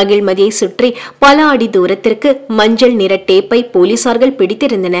 மகிழ்மதியை சுற்றி பல அடி தூரத்திற்கு மஞ்சள் நிற டேப்பை போலீசார்கள்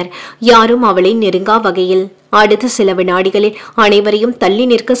பிடித்திருந்தனர். யாரும் அவளை நெருங்கா வகையில். அடுத்த சில வினாடிகளில் அனைவரையும் தள்ளி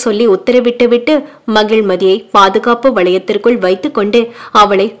நிற்க சொல்லி உத்தரவிட்டுவிட்டு மகிழ்மதியை பாதுகாப்பு வளையத்திற்குள் வைத்துக் கொண்டு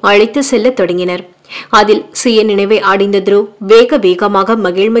அவளை அழைத்து செல்ல தொடங்கினர். அதில் சுய நினைவை அடைந்த த்ருவ் வேக வேகமாக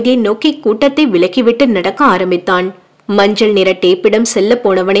மகிழ்மதியை நோக்கி கூட்டத்தை விலக்கிவிட்டு நடக்க ஆரம்பித்தான். மஞ்சள் நிற டேப்பிடம் செல்ல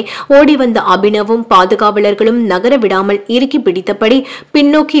போனவனை ஓடி வந்த அபினவும் பாதுகாவலர்களும் நகர விடாமல் இறுக்கி பிடித்தபடி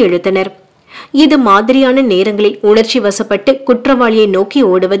பின்னோக்கி இழுத்தனர். இது மாதிரியான நேரங்களில் உணர்ச்சி வசப்பட்டு குற்றவாளியை நோக்கி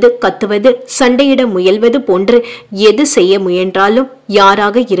ஓடுவது, கத்துவது, சண்டையிட முயல்வது போன்று எது செய்ய முயன்றாலும்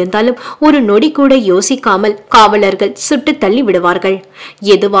யாராக இருந்தாலும் ஒரு நொடி கூட யோசிக்காமல் காவலர்கள் சுட்டு தள்ளி விடுவார்கள்.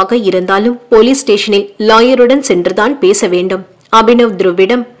 எதுவாக இருந்தாலும் போலீஸ் ஸ்டேஷனில் லாயருடன் சென்றுதான் பேச வேண்டும். Abhinav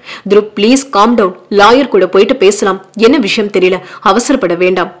த்ருவிடம், Dhruv please calm down, lawyer கூட போயிட்டு பேசலாம், என்ன விஷயம் தெரியல, அவசரப்பட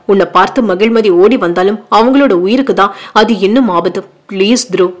வேண்டாம், உன்னை பார்த்து மகிழ்மதி ஓடி வந்தாலும் அவங்களோட உயிருக்கு தான் அது இன்னும் ஆபத்து, ப்ளீஸ்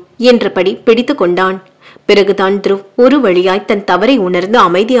த்ருவ் என்றபடி பிடித்து கொண்டான். பிறகுதான் த்ருவ் ஒரு வழியாய் தன் தவறை உணர்ந்து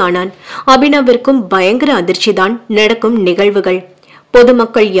அமைதியானான். அபினவிற்கும் பயங்கர அதிர்ச்சிதான் நடக்கும் நிகழ்வுகள்.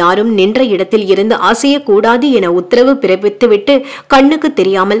 பொதுமக்கள் யாரும் நின்ற இடத்தில் இருந்து அசையக்கூடாது என உத்தரவு பிறப்பித்துவிட்டு கண்ணுக்கு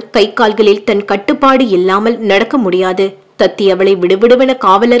தெரியாமல் கை கால்களில் தன் கட்டுப்பாடு இல்லாமல் நடக்க முடியாது. தத்தியவளை விடுவிடுவென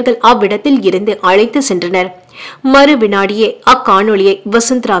காவலர்கள் அவ்விடத்தில் இருந்து அழைத்து சென்றனர். மறு வினாடியே அக்காணொளியை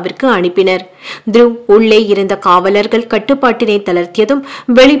வசுந்தராவிற்கு அனுப்பினர். த்ருவ் உள்ளே இருந்த காவலர்கள் கட்டுப்பாட்டினை தளர்த்தியதும்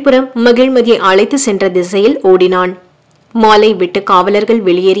வெளிப்புறம் மகிழ்மதியை அழைத்து சென்ற திசையில் ஓடினான். மாலை விட்டு காவலர்கள்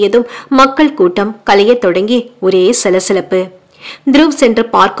வெளியேறியதும் மக்கள் கூட்டம் கலையத் தொடங்கி ஒரே சலசலப்பு. த்ருவ் சென்று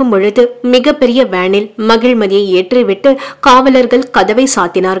பார்க்கும் பொழுது மிகப்பெரிய வேனில் மகிழ்மதியை ஏற்றிவிட்டு காவலர்கள் கதவை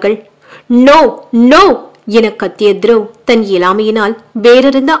சாத்தினார்கள். நோ நோ என கத்திய த்ருவ் தன் இயலாமையினால்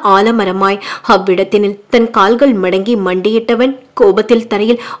வேறிருந்த ஆலமரமாய் அவ்விடத்தினில் தன் கால்கள் மடங்கி மண்டியிட்டவன் கோபத்தில்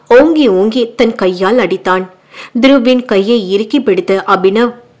தரையில் ஓங்கி ஓங்கி தன் கையால் அடித்தான். த்ருவின் கையை இறுக்கி பிடித்த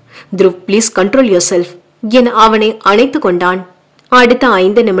Abhinav, Dhruv please control your self என அவனை அணைத்து கொண்டான். அடுத்த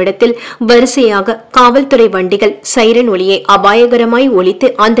 5 நிமிடத்தில் வரிசையாக காவல்துறை வண்டிகள் சைரன் ஒலியை அபாயகரமாய் ஒலித்து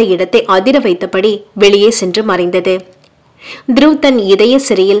அந்த இடத்தை அதிர வைத்தபடி வெளியே சென்று மறைந்தது. த்ருவ் தன் இதய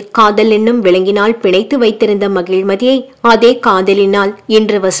சிறையில் காதல் என்னும் விலங்கினால் பிணைத்து வைத்திருந்த மகிழ்மதியை அதே காதலினால்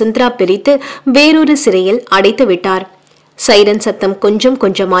இன்று வசுந்தரா பிரித்து வேறொரு சிறையில் அடைத்து விட்டார். சைரன் சத்தம் கொஞ்சம்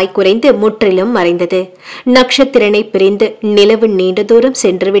கொஞ்சமாய் குறைந்து முற்றிலும் மறைந்தது. நட்சத்திரனை பிரிந்து நிலவு நீண்ட தூரம்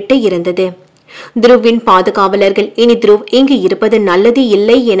சென்றுவிட்டு இருந்தது. த்ருவின் பாதுகாவலர்கள் இனி த்ருவ் இங்கு இருப்பது நல்லது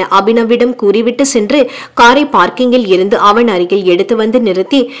இல்லை என அபினவிடம் கூறிவிட்டு சென்று காரை பார்க்கிங்கில் இருந்து அவன் அருகில் எடுத்து வந்து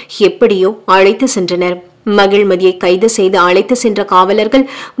நிறுத்தி எப்படியோ அழைத்து சென்றனர். மகிழ்மதியை கைது செய்து அழைத்து சென்ற காவலர்கள்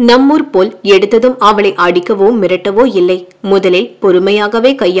நம்மூர் போல் எடுத்ததும் அவளை அடிக்கவோ மிரட்டவோ இல்லை. முதலில்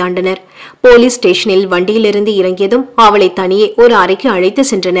பொறுமையாகவே கையாண்டனர். போலீஸ் ஸ்டேஷனில் வண்டியிலிருந்து இறங்கியதும் அவளை தனியே ஒரு அறைக்கு அழைத்து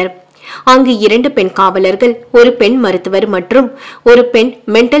சென்றனர். அங்கு 2 பெண் காவலர்கள், ஒரு பெண் மருத்துவர் மற்றும் ஒரு பெண்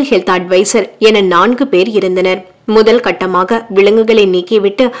மென்டல் ஹெல்த் அட்வைசர் என 4 பேர் இருந்தனர். முதல் கட்டமாக விலங்குகளை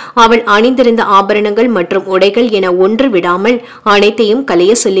நீக்கிவிட்டு அவள் அணிந்திருந்த ஆபரணங்கள் மற்றும் உடைகள் என ஒன்று விடாமல் அனைத்தையும்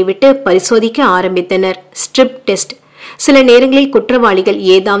களைய சொல்லிவிட்டு பரிசோதிக்க ஆரம்பித்தனர். Strip test. சில நேரங்களில் குற்றவாளிகள்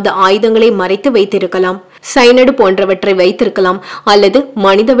ஏதாவது ஆயுதங்களை மறைத்து வைத்திருக்கலாம், சைனடு போன்றவற்றை வைத்திருக்கலாம், அல்லது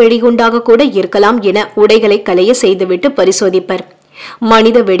மனித வெடிகுண்டாக கூட இருக்கலாம் என உடைகளை களைய செய்துவிட்டு பரிசோதிப்பர்.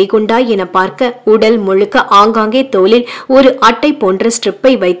 மனித வெடிகுண்டா என பார்க்க உடல் முழுக்க ஆங்காங்கே தோலில் ஒரு அட்டை போன்ற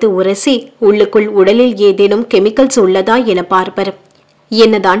ஸ்ட்ரிப்பை வைத்து உரசி உள்ளுக்குள் உடலில் ஏதேனும் கெமிக்கல்ஸ் உள்ளதா என பார்ப்பர்.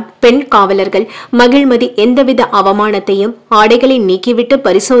 என்னதான் பெண் காவலர்கள் மகிழ்மதி எந்தவித அவமானத்தையும் ஆடைகளை நீக்கிவிட்டு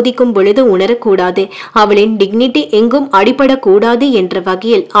பரிசோதிக்கும் பொழுது உணரக்கூடாது, அவளின் டிக்னிட்டி எங்கும் அடிபடக்கூடாது என்ற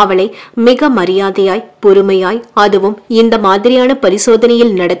வகையில் அவளை மிக மரியாதையாய் பொறுமையாய் அதுவும் இந்த மாதிரியான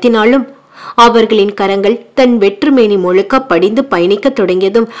பரிசோதனையில் நடத்தினாலும் அவர்களின் கரங்கள் தன் வெற்றுமேனி முழுக்க படிந்து பயணிக்க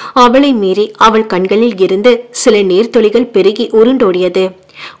தொடங்கியதும் அவளை மீறி அவள் கண்களில் இருந்து சில நீர்த்துளிகள் பெருகி உருண்டோடியது.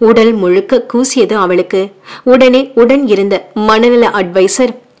 உடல் முழுக்க கூசியது அவளுக்கு. உடன் இருந்த மனநல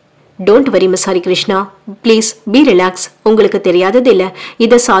advisor, don't worry miss Hari Krishna, please B relax, உங்களுக்கு தெரியாதது இல்ல,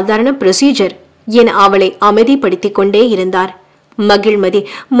 இது சாதாரண ப்ரொசீஜர் என அவளை அமைதிப்படுத்திக் கொண்டே இருந்தார். மகிழ்மதி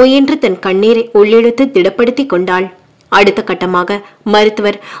முயன்று தன் கண்ணீரை உள்ளிழுத்து திடப்படுத்தி கொண்டாள். அடுத்த கட்டமாக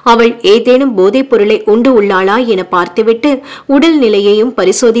மருத்துவர் அவள் ஏதேனும் போதைப் பொருளை உண்டு உள்ளாளா என பார்த்துவிட்டு உடல் நிலையையும்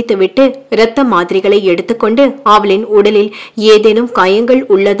பரிசோதித்துவிட்டு இரத்த மாதிரிகளை எடுத்துக்கொண்டு அவளின் உடலில் ஏதேனும் காயங்கள்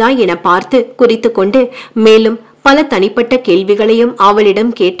உள்ளதா என பார்த்து குறித்து கொண்டு மேலும் பல தனிப்பட்ட கேள்விகளையும்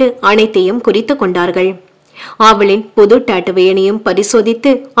அவளிடம் கேட்டு அனைத்தையும் குறித்து கொண்டார்கள். அவளின் புது டாட்டுவேனையும்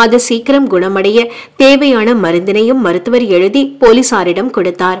பரிசோதித்து அது சீக்கிரம் குணமடைய தேவையான மருந்தினையும் மருத்துவர் எழுதி போலீசாரிடம்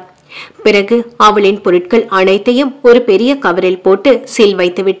கொடுத்தார். பிறகு அவளின் பொருட்கள் அனைத்தையும் ஒரு பெரிய கவரில் போட்டு சீல்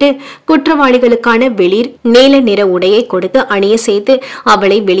வைத்துவிட்டு குற்றவாளிகளுக்கான வெளிர் நீல நிற உடையை கொடுத்து அணிய செய்து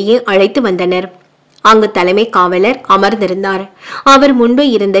அவளை வெளியே அழைத்து வந்தனர். அங்கு தலைமை காவலர் அமர்ந்திருந்தார். அவர் முன்பு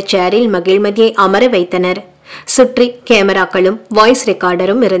இருந்த சேரில் மகிழ்மதியை அமர வைத்தனர். சுற்றி கேமராக்களும் வாய்ஸ்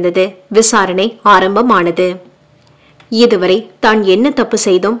ரெக்கார்டரும் இருந்தது. விசாரணை ஆரம்பமானது. இதுவரை தான் என்ன தப்பு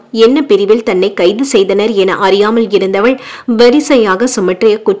செய்தோம், என்ன பிரிவில் தன்னை கைது செய்தனர் என அறியாமல் இருந்தவள் வரிசையாக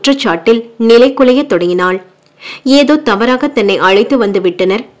சுமற்றிய குற்றச்சாட்டில் நிலைக்குலைய தொடங்கினாள். ஏதோ தவறாக தன்னை அழைத்து வந்து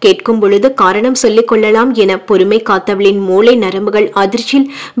விட்டனர், கேட்கும் பொழுது காரணம் சொல்லிக் கொள்ளலாம் என பொறுமை காத்தவளின் மூளை நரம்புகள் அதிர்ச்சியில்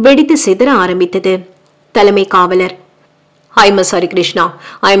வெடித்து சிதற ஆரம்பித்தது. தலைமை காவலர், "I am sorry Krishna,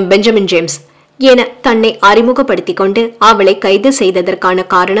 I am Benjamin James" என தன்னை அறிமுகப்படுத்திக் கொண்டு அவளை கைது செய்ததற்கான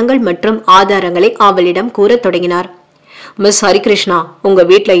காரணங்கள் மற்றும் ஆதாரங்களை அவளிடம் கூறத் தொடங்கினார். "மிஸ் ஹரிகிருஷ்ணா, உங்க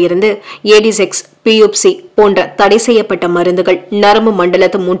வீட்ல இருந்து ஏடிசெக்ஸ், பியூப்சி போன்ற தடை செய்யப்பட்ட மருந்துகள், நரம்பு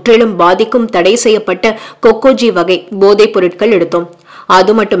மண்டலத்தை முற்றிலும் பாதிக்கும் தடை செய்யப்பட்ட கொக்கோஜி வகை போதைப் பொருட்கள் எடுத்தோம்.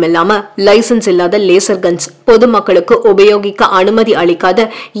 அது மட்டும் இல்லாம லைசன்ஸ் இல்லாத லேசர் கன்ஸ், பொதுமக்களுக்கு உபயோகிக்க அனுமதி அளிக்காத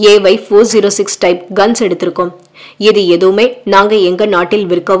AY-406 டைப் கன்ஸ் எடுத்திருக்கோம். இது எதுவுமே நாங்க எங்க நாட்டில்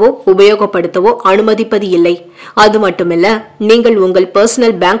விற்கவோ உபயோகப்படுத்தவோ அனுமதிப்பது இல்லை. அது மட்டுமில்ல, நீங்கள் உங்கள்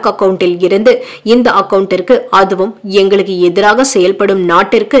பர்சனல் பேங்க் அக்கவுண்டில் இருந்து இந்த அக்கவுண்டிற்கு, அதுவும் எங்களுக்கு எதிராக செயல்படும்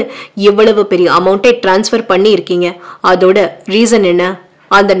நாட்டிற்கு இவ்வளவு பெரிய அமௌண்ட்டை டிரான்ஸ்பர் பண்ணி இருக்கீங்க. அதோட ரீசன் என்ன?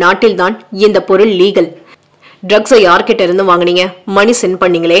 அந்த நாட்டில்தான் இந்த பொருள் லீகல். ட்ரக்ஸை யார்கிட்ட இருந்து வாங்கினீங்க? மணி சென்ட்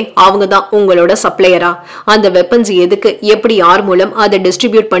பண்ணீங்களே, அவங்க தான் உங்களோட சப்ளையரா? அந்த வெப்பன்ஸ் எதுக்கு, எப்படி, யார் மூலம் அதை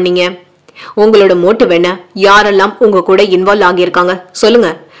டிஸ்ட்ரிபியூட் பண்ணீங்க? உங்களோட மோட்டிவ் என்ன? யாரெல்லாம் உங்க கூட இன்வால்வ் ஆகியிருக்காங்க சொல்லுங்க.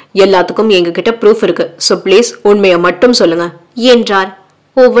 எல்லாத்துக்கும் எங்க கிட்ட ப்ரூஃப் இருக்கு. சோ ப்ளீஸ் உண்மையை மட்டும் சொல்லுங்க" என்றார்.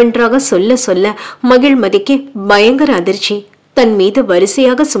 ஒவ்வொன்றாக சொல்ல சொல்ல மகிழ்மதிக்கு பயங்கர அதிர்ச்சி. தன் மீது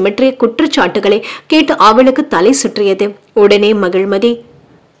வரிசையாக சுமற்றிய குற்றச்சாட்டுகளை கேட்டு அவளுக்கு தலை சுற்றியது. உடனே மகிழ்மதி,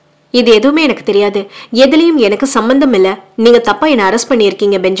 "இது எதுவுமே எனக்கு தெரியாது, எதுலயும் எனக்கு சம்பந்தம் இல்ல, நீங்க தப்பா என்ன அரெஸ்ட்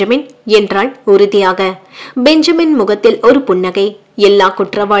பண்ணியிருக்கீங்க பெஞ்சமின்" என்றாள் உறுதியாக. பெஞ்சமின் முகத்தில் ஒரு புன்னகை. எல்லா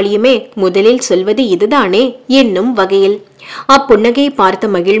குற்றவாளியுமே முதலில் சொல்வது இதுதானே என்னும் வகையில். அப்புன்னகையை பார்த்த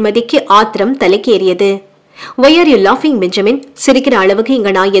மகிழ்மதிக்கு ஆத்திரம் தலைக்கேறியது. "Why are you laughing, Benjamin? சிரிக்கிற அளவுக்கு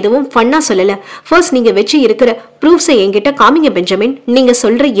இங்க நான் எதுவும் ஃபன்னா சொல்லல. ஃபர்ஸ்ட் நீங்க வச்சு இருக்கிற ப்ரூஃப்ஸை என்கிட்ட காமிங்க பெஞ்சமின். நீங்க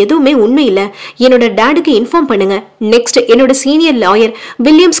சொல்ற எதுவுமே உண்மை இல்ல. என்னோட டாடுக்கு இன்ஃபார்ம் பண்ணுங்க. நெக்ஸ்ட் என்னோட சீனியர் லாயர்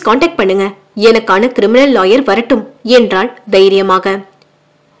வில்லியம்ஸ் கான்டாக்ட் பண்ணுங்க. எனக்கான கிரிமினல் லாயர் வரட்டும்" என்றாள் தைரியமாக.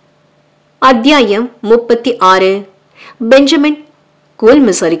 அத்தியாயம் 36. பெஞ்சமின், "கூல்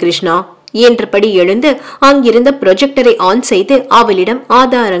மிஸ் ஹரிகிருஷ்ணா" என்றபடி எழுந்து அங்கிருந்த ப்ரொஜெக்டரை ஆன் செய்து அவளிடம்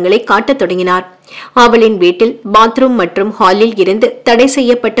ஆதாரங்களை காட்டத் தொடங்கினார். அவளின் வீட்டில் பாத்ரூம் மற்றும் ஹாலில் இருந்து தடை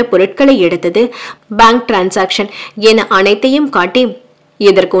செய்யப்பட்ட பொருட்களை எடுத்தது, பேங்க் டிரான்சாக்சன் என அனைத்தையும் காட்டி,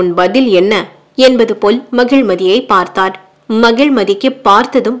 "இதற்கு உன் பதில் என்ன?" என்பது போல் மகிழ்மதியை பார்த்தார். மகிழ்மதிக்கு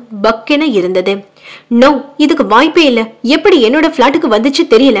பார்த்ததும் பக்கென இருந்தது. "நோ, இதுக்கு வாய்ப்பே இல்ல. எப்படி என்னோட பிளாட்டுக்கு வந்துச்சு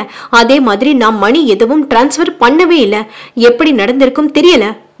தெரியல. அதே மாதிரி நான் மணி எதுவும் டிரான்ஸ்பர் பண்ணவே இல்ல. எப்படி நடந்திருக்கும் தெரியல.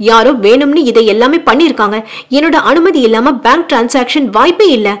 யாரோ வேணும்னு இதை எல்லாமே பண்ணிருக்காங்க. என்னோட அனுமதி இல்லாம பேங்க் டிரான்சாக்சன் வாய்ப்பே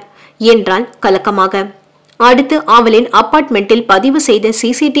இல்ல" என்றாள் கலக்கமாக. அடுத்து அவளின் அபார்ட்மெண்டில் பதிவு செய்த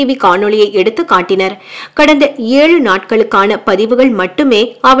சிசிடிவி காணொளியை எடுத்து காட்டினர். கடந்த 7 நாட்களுக்கான பதிவுகள் மட்டுமே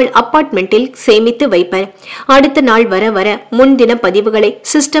அவள் அபார்ட்மெண்டில் சேமித்து வைப்பர். அடுத்த நாள் வர வர முன்தின பதிவுகளை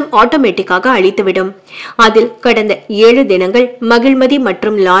சிஸ்டம் ஆட்டோமேட்டிக்காக அழித்துவிடும். அதில் கடந்த 7 தினங்கள் மகிழ்மதி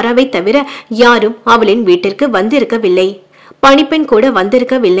மற்றும் லாராவை தவிர யாரும் அவளின் வீட்டிற்கு வந்திருக்கவில்லை. பணிப்பெண் கூட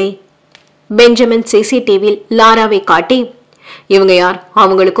வந்திருக்கவில்லை. பெஞ்சமின் சிசிடிவியில் லாராவை காட்டி, "இவங்க யார்?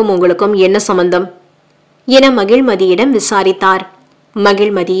 அவங்களுக்கும் உங்களுக்கும் என்ன சம்பந்தம்?" என மகிழ்மதியிடம் விசாரித்தார்.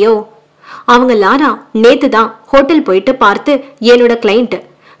 மகிழ்மதியோ, "அவங்க லாரா நேத்துதான் ஹோட்டல் போயிட்டு பார்த்து என்னோட கிளைண்ட்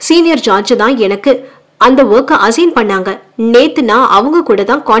சீனியர் ஜார்ஜ் தான் எனக்கு அந்த ஒர்க்கை அசைன் பண்ணாங்க. நேத்து நான் அவங்க கூட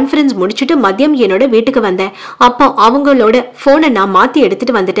தான் கான்ஃபரன்ஸ் முடிச்சுட்டு மதியம் என்னோட வீட்டுக்கு வந்தேன். அப்போ அவங்களோட போனை நான் மாத்தி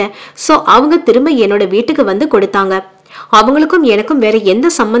எடுத்துட்டு வந்துட்டேன். சோ அவங்க திரும்ப என்னோட வீட்டுக்கு வந்து கொடுத்தாங்க. அவங்களுக்கும் எனக்கும் வேற எந்த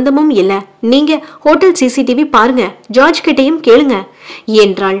சம்பந்தமும் இல்ல. நீங்க ஹோட்டல் சிசிடிவி பாருங்க, ஜார்ஜ் கிட்டையும் கேளுங்க"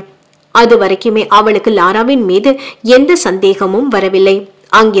 என்றாள். அது வரைக்குமே அவளுக்கு லாராவின் மீது எந்த சந்தேகமும் வரவில்லை.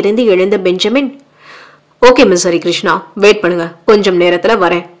 அங்கிருந்து எழுந்த Benjamin, "okay miss Harikrishna, wait பண்ணுங்க, கொஞ்சம் நேரத்துல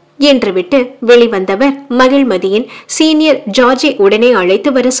வரேன்" என்று விட்டு வெளிவந்தவர் மகிழ்மதியின் சீனியர் ஜார்ஜை உடனே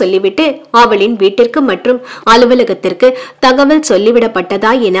அழைத்து வர சொல்லிவிட்டு அவளின் வீட்டிற்கு மற்றும் அலுவலகத்திற்கு தகவல்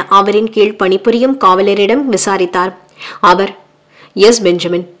சொல்லிவிடப்பட்டதா என அவரின் கீழ் பணிபுரியும் காவலரிடம் விசாரித்தார். அவர், எஸ்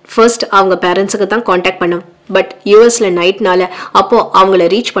பெஞ்சமின், ஃபர்ஸ்ட் அவங்க பேரண்ட்ஸுக்கு தான் காண்டாக்ட் பண்ணோம். பட் யூஎஸ்ல நைட்னால அப்போ அவங்கள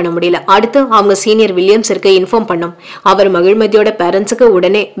ரீச் பண்ண முடியல. அடுத்து அவங்க சீனியர் வில்லியம்ஸிற்கு இன்ஃபார்ம் பண்ணோம். அவர் மகிழ்மதியோட பேரண்ட்ஸுக்கு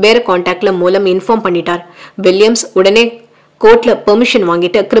உடனே வேற காண்டாக்ட்ல மூலம் இன்ஃபார்ம் பண்ணிட்டார். வில்லியம்ஸ் உடனே கோர்ட்ல பெர்மிஷன்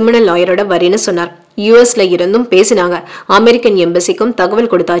வாங்கிட்டு கிரிமினல் லாயரோட வரேன்னு சொன்னார். யூஎஸ்ல இருந்தும் பேசினாங்க. அமெரிக்கன் எம்பசிக்கும்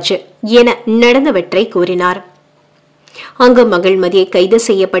தகவல் கொடுத்தாச்சு என நடந்தவற்றை கூறினார். அங்கு மகிழ்மதியை கைது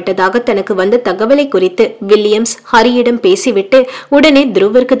செய்யப்பட்டதாக தனக்கு வந்த தகவலை குறித்து வில்லியம்ஸ் ஹரியிடம் பேசிவிட்டு உடனே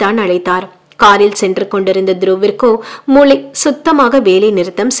துருவிற்கு தான் அழைத்தார். காரில் சென்று கொண்டிருந்த துருவிற்கோ மூளை சுத்தமாக வேலை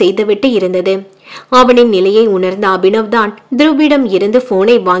நிறுத்தம் செய்துவிட்டு இருந்தது. அவனின் நிலையை உணர்ந்த அபினவ் தான் துருவிடம் இருந்து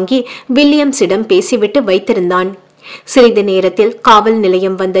போனை வாங்கி வில்லியம்ஸிடம் பேசிவிட்டு வைத்திருந்தான். சிறிது நேரத்தில் காவல்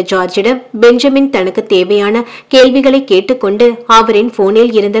நிலையம் வந்த ஜார்ஜிடம் பெஞ்சமின் தனக்கு தேவையான கேள்விகளை கேட்டுக்கொண்டு அவரின் போனில்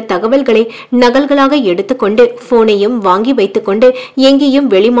இருந்த தகவல்களை நகல்களாக எடுத்துக்கொண்டு போனையும் வாங்கி வைத்துக்கொண்டு எங்கேயும்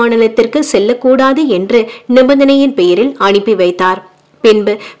வெளிமாநிலத்திற்கு செல்லக்கூடாது என்று நிபந்தனையின் பெயரில் அனுப்பி வைத்தார்.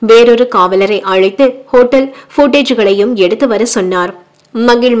 பின்பு வேறொரு காவலரை அழைத்து ஹோட்டல் ஃபுட்டேஜ்களையும் எடுத்து வர சொன்னார்.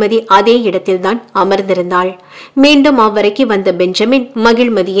 மகிழ்மதி அதே இடத்தில்தான் அமர்ந்திருந்தாள். மீண்டும் அவ்வரைக்கு வந்த பெஞ்சமின்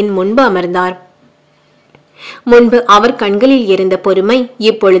மகிழ்மதியின் முன்பு அமர்ந்தார். முன்பு அவர் கண்களில் இருந்த பொறுமை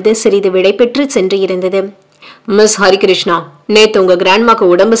இப்பொழுது சிறிது விடை பெற்று சென்று இருந்தது. மிஸ் ஹரிகிருஷ்ணா, நேத்து உங்க கிராண்ட்மாக்கு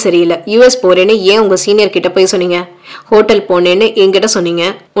உடம்பு சரியில்லை, யூஎஸ் போறேன்னு ஏன் உங்க சீனியர் கிட்ட போய் சொன்னீங்க? ஹோட்டல் போனேன்னு என்கிட்ட சொன்னீங்க,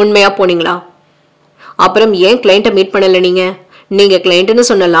 உண்மையா போனீங்களா? அப்புறம் ஏன் கிளைண்ட்டை மீட் பண்ணல? நீங்க கிளைண்ட்னு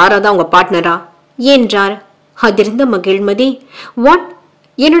சொன்ன லாரா தான் உங்க பார்ட்னரா என்றார். அதிர்ந்த மகிழ்மதி, வாட்,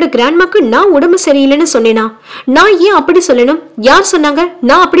 என்னோட கிராண்ட்மாக்கு நான் உடம்பு சரியில்லைன்னு சொன்னேனா? நான் ஏன் அப்படி சொல்லணும்? யார் சொன்னாங்க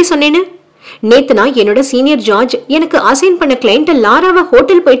நான் அப்படி சொன்னேன்னு? நேத்து நான் என்னோட சீனியர் ஜார்ஜ் எனக்கு அசைன் பண்ண கிளைண்ட் லாராவை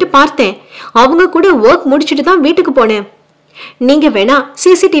ஹோட்டல் போயிட்டு பார்த்தேன். அவங்க கூட ஒர்க் முடிச்சுட்டு தான் வீட்டுக்கு போனேன். நீங்க வேணா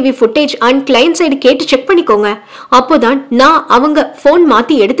CCTV footage and client side கேட்டு செக் பண்ணிக்கோங்க. அப்போதான் நான் அவங்க போன்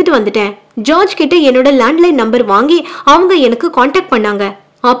மாத்தி எடுத்துட்டு வந்துட்டேன். ஜார்ஜ் கிட்ட என்னோட லேண்ட்லைன் நம்பர் வாங்கி அவங்க எனக்கு காண்டாக்ட் பண்ணாங்க.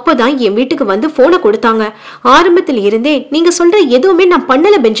 அப்போதான் என் வீட்டுக்கு வந்து போனை கொடுத்தாங்க. ஆரம்பத்தில் இருந்தே நீங்க சொல்ற எதுவுமே நான்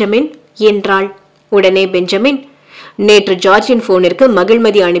பண்ணல பெஞ்சமின் என்றாள். உடனே பெஞ்சமின், நேற்று ஜார்ஜின் போனிற்கு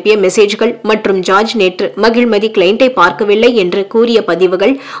மகிழ்மதி அனுப்பிய மெசேஜ்கள் மற்றும் ஜார்ஜ் நேற்று மகிழ்மதி கிளைண்டை பார்க்கவில்லை என்று கூறிய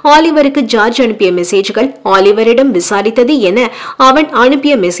பதிவுகள், ஆலிவருக்கு ஜார்ஜ் அனுப்பிய மெசேஜ்கள், ஆலிவரிடம் விசாரித்தது என அவன்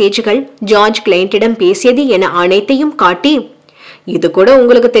அனுப்பிய மெசேஜ்கள், ஜார்ஜ் கிளைண்டிடம் பேசியது என அனைத்தையும் காட்டி, இது கூட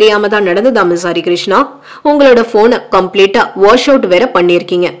உங்களுக்கு தெரியாம தான் நடந்ததா மிஸ் ஹரிகிருஷ்ணா? உங்களோட போனை கம்ப்ளீட்டா வாஷ் அவுட் வேற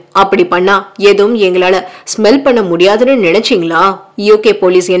பண்ணிருக்கீங்க. அப்படி பண்ணா எதுவும் எங்களால ஸ்மெல் பண்ண முடியாதுன்னு நினைச்சீங்களா? யூகே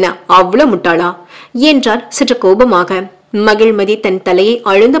போலீஸ் என்ன அவ்வளவு முட்டாளா என்றார் சற்று கோபமாக. மகிழ்மதி தன் தலையை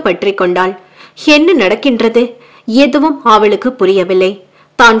அழுந்த பற்றி கொண்டாள். என்ன நடக்கின்றது? எதுவும் அவளுக்கு புரியவில்லை.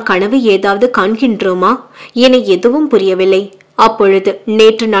 தான் கனவு ஏதாவது காண்கின்றோமா என எதுவும் புரியவில்லை. அப்பொழுது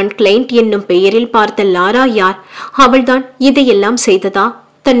நேற்று நான் கிளைண்ட் என்னும் பெயரில் பார்த்த லாரா யார்? அவள்தான் இதையெல்லாம் செய்ததா?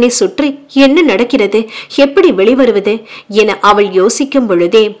 தன்னை சுற்றி என்ன நடக்கிறது, எப்படி வெளிவருவது என அவள் யோசிக்கும்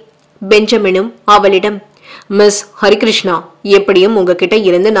பொழுதே பெஞ்சமினும் அவளிடம், மிஸ் ஹரிகிருஷ்ணா, எப்படியும் உங்ககிட்ட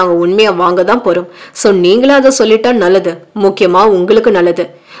இருந்து நாங்க உண்மையா வாங்க தான் போறோம். சோ நீங்களா அதை சொல்லிட்டா நல்லது. முக்கியமா உங்களுக்கு நல்லது.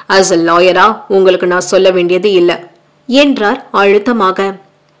 ஆஸ் அ லாயரா உங்களுக்கு நான் சொல்ல வேண்டியது இல்ல என்றார் அழுத்தமாக.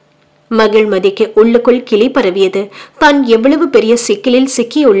 மகிழ்மதிக்கு உள்ளுக்குள் கிளி பரவியது. தான் எவ்வளவு பெரிய சிக்கலில்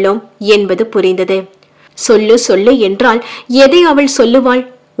சிக்கியுள்ளோம் என்பது புரிந்தது. சொல்லு சொல்லு என்றால் எதை அவள் சொல்லுவாள்?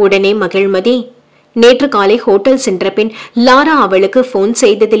 உடனே மகிழ்மதி, நேற்று காலை ஹோட்டல் சென்ற பின் லாரா அவளுக்கு போன்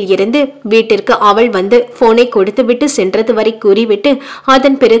செய்ததில் இருந்து வீட்டிற்கு அவள் வந்து போனை கொடுத்துவிட்டு சென்றது வரை கூறிவிட்டு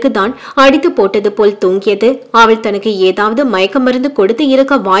அதன் பிறகுதான் அடித்து போட்டது போல் தூங்கியது. அவள் தனக்கு ஏதாவது மயக்க மருந்து கொடுத்து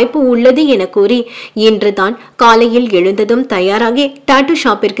இருக்க வாய்ப்பு உள்ளது என கூறி இன்றுதான் காலையில் எழுந்ததும் தயாராகி டாட்டூ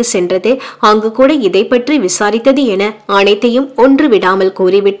ஷாப்பிற்கு சென்றது. அங்கு கூட இதை பற்றி விசாரித்தது என அனைத்தையும் ஒன்று விடாமல்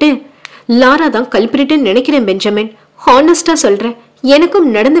கூறிவிட்டு, லாரா தான் கல்பிரிட்டுன்னு நினைக்கிறேன் பெஞ்சமின். ஹானஸ்டா சொல்றேன், எனக்கும்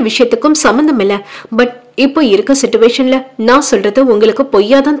நடந்த விஷயத்துக்கும் சம்பந்தம் இல்ல. பட் இப்போ இருக்க சிச்சுவேஷன்ல நான் சொல்றது உங்களுக்கு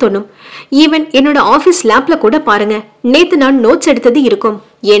பொய்யாதான் தோணும். ஈவன் என்னோட ஆபீஸ் லேப்ல கூட பாருங்க, நேத்து நான் நோட்ஸ் எடுத்தது இருக்கும்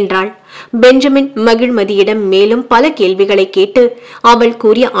என்றாள். பெஞ்சமின் மகிழ்மதியிடம் மேலும் பல கேள்விகளை கேட்டு அவள்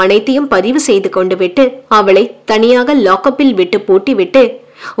கூறிய அனைத்தையும் பதிவு செய்து கொண்டு விட்டு அவளை தனியாக லாக்கப்பில் விட்டு பூட்டிவிட்டு,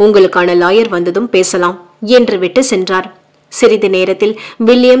 உங்களுக்கான லாயர் வந்ததும் பேசலாம் என்று விட்டு சென்றார். சிறிது நேரத்தில்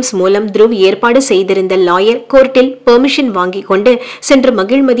வில்லியம்ஸ் மூலம் துருவ் ஏற்பாடு செய்திருந்த லாயர் கோர்ட்டில் பெர்மிஷன் வாங்கி கொண்டு சென்று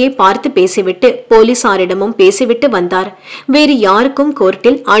மகிழ்மதியை பார்த்து பேசிவிட்டு போலீசாரிடமும் பேசிவிட்டு வந்தார். வேறு யாருக்கும்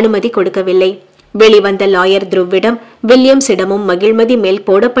கோர்ட்டில் அனுமதி கொடுக்கவில்லை. வெளிவந்த லாயர் துருவிடம் வில்லியம்ஸிடமும் மகிழ்மதி மேல்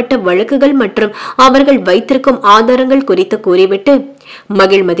போடப்பட்ட வழக்குகள் மற்றும் அவர்கள் வைத்திருக்கும் ஆதாரங்கள் குறித்து கூறிவிட்டு,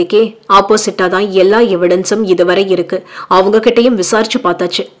 மகிழ்மதிக்கே ஆப்போசிட்டா தான் எல்லா எவிடன்ஸும் இதுவரை இருக்கு. அவங்க கிட்டையும் விசாரிச்சு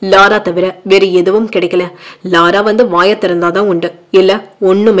பார்த்தாச்சு. லாரா தவிர வேற எதுவும் கிடைக்கல. லாரா வந்து வாய திறந்தாதான் உண்டு, இல்ல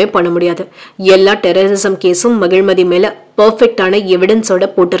ஒண்ணுமே பண்ண முடியாது. எல்லா டெரரிசம் கேஸும் மகிழ்மதி மேல பெர்ஃபெக்டான எவிடன்ஸோட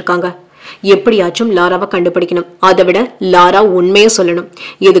போட்டிருக்காங்க. எப்படியாச்சும் லாராவை கண்டுபிடிக்கணும். அதை விட லாரா உண்மையை சொல்லணும்.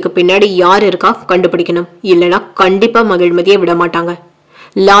 இதுக்கு பின்னாடி யார் இருக்கா கண்டுபிடிக்கணும். இல்லனா கண்டிப்பா மகிழ்மதியை விட மாட்டாங்க.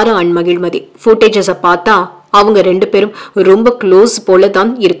 லாரா அண்ட் மகிழ்மதி ஃபுட்டேஜஸ பார்த்தா அவங்க 2 பேரும் ரொம்ப க்ளோஸ் போல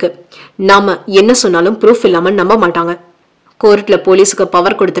தான் இருக்கு. நாம என்ன சொன்னாலும் ப்ரூஃப் இல்லாம நம்ப மாட்டாங்க. கோர்ட்ல போலீஸுக்கு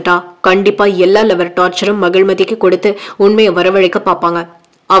பவர் கொடுத்துட்டா கண்டிப்பா எல்லா லெவல் டார்ச்சரும் மகிழ்மதிக்கு கொடுத்து உண்மையை வரவழைக்க பார்ப்பாங்க.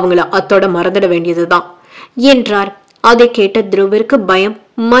 அவங்கள அத்தோட மறந்துட வேண்டியதுதான் என்றார். அதை கேட்ட துருவிற்கு பயம்,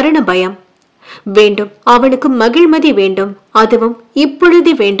 மரண பயம். வேண்டும், அவனுக்கு மகிழ்மதி வேண்டும், அதுவும்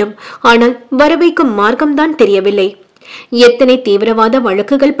இப்பொழுது வேண்டும். ஆனால் வரவைக்கும் மார்க்கம்தான் தெரியவில்லை. எத்தனை தீவிரவாத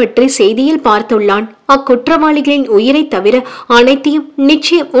வழக்குகள் பற்றி செய்தியில் பார்த்துள்ளான். அக்குற்றவாளிகளின் உயிரை தவிர அனைத்தையும்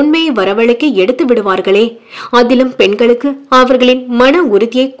நிச்சயம் உண்மையை வரவழைக்க எடுத்து விடுவார்களே. அதிலும் பெண்களுக்கு அவர்களின் மன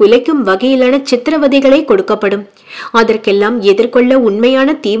உறுதியை குலைக்கும் வகையிலான சித்திரவதைகளை கொடுக்கப்படும். அதற்கெல்லாம் எதிர்கொள்ள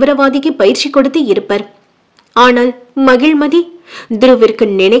உண்மையான தீவிரவாதிக்கு பயிற்சி கொடுத்து இருப்பர். ஆனால் மகிழ்மதி, துருவிற்கு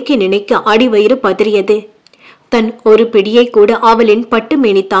நினைக்க நினைக்க அடிவயிறு பதறியது. தன் ஒரு பிடியை கூட அவளின்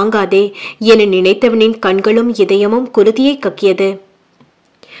பட்டுமேனி தாங்காதே என நினைத்தவனின் கண்களும் இதயமும் குருதியை கக்கியது.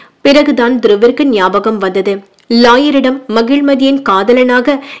 பிறகுதான் துருவிற்கு ஞாபகம் வந்தது. லாயரிடம் மகிழ்மதியின்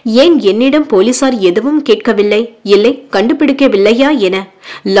காதலனாக ஏன் என்னிடம் போலீசார் எதுவும் கேட்கவில்லை, இல்லை கண்டுபிடிக்கவில்லையா என.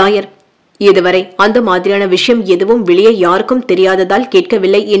 லாயர், இதுவரை அந்த மாதிரியான விஷயம் எதுவும் வெளியே யாருக்கும் தெரியாததால்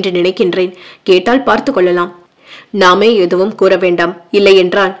கேட்கவில்லை என்று நினைக்கின்றேன். கேட்டால் பார்த்து கொள்ளலாம். நாமே எதுவும் கூற வேண்டாம். இல்லை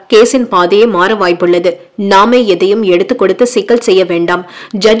என்றால் கேஸின் பாதையே மாற வாய்ப்புள்ளது. நாமே எதையும் எடுத்து கொடுத்து சிக்கல் செய்ய வேண்டாம்.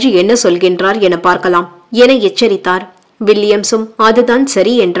 ஜட்ஜ் என்ன சொல்கின்றார் என பார்க்கலாம் என எச்சரித்தார். வில்லியம்ஸும் அதுதான்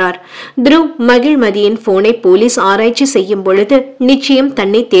சரி என்றார். துருவ் மகிழ்மதியின் போனை போலீஸ் ஆராய்ச்சி செய்யும் பொழுது நிச்சயம்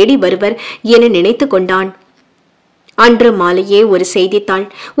தன்னை தேடி வருவர் என நினைத்து கொண்டான். அன்று மாலையே ஒரு செய்தித்தாள்,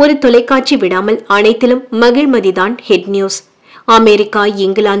 ஒரு தொலைக்காட்சி விடாமல் அனைத்திலும் மகிழ்மதிதான் head news. America,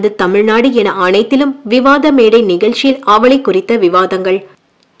 England, Tamil Nadu என அனைத்திலும் விவாத மேடை நிகழ்ச்சியில் அவளை குறித்த விவாதங்கள்.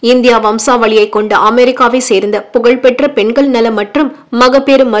 இந்தியா வம்சாவளியை கொண்ட அமெரிக்காவை சேர்ந்த புகழ்பெற்ற பெண்கள் நல மற்றும்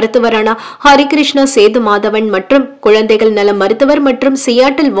மகப்பேறு மருத்துவரான ஹரிகிருஷ்ணா சேது மாதவன் மற்றும் குழந்தைகள் நல மருத்துவர் மற்றும்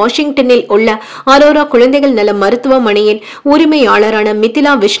சியாட்டில் வாஷிங்டனில் உள்ள அரோரா குழந்தைகள் நல மருத்துவமனையின் உரிமையாளரான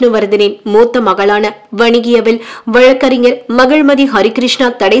மிதிலா விஷ்ணுவர்தனின் மூத்த மகளான வணிகியவில் வழக்கறிஞர் மகிழ்மதி ஹரிகிருஷ்ணா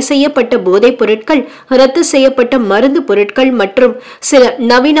தடை செய்யப்பட்ட போதைப் பொருட்கள், ரத்து செய்யப்பட்ட மருந்து பொருட்கள் மற்றும் சில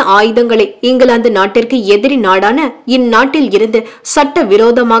நவீன ஆயுதங்களை இங்கிலாந்து நாட்டிற்கு எதிரி நாடான இந்நாட்டில் இருந்து சட்ட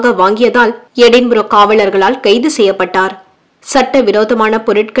விரோதமாக வாங்கியதால் எடின்புரோ காவலர்களால் கைது செய்யப்பட்டார். சட்ட விரோதமான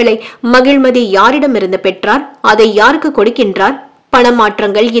பொருட்களை மகிழ்மதி யாரிடமிருந்து பெற்றார், அதை யாருக்கு கொடுக்கின்றார்,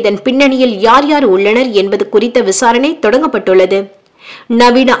 பணமாற்றங்கள், இதன் பின்னணியில் யார் யார் உள்ளனர் என்பது குறித்த விசாரணை தொடங்கப்பட்டுள்ளது.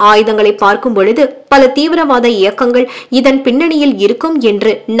 நவீன ஆயுதங்களை பார்க்கும் பொழுது பல தீவிரவாத இயக்கங்கள் இதன் பின்னணியில் இருக்கும்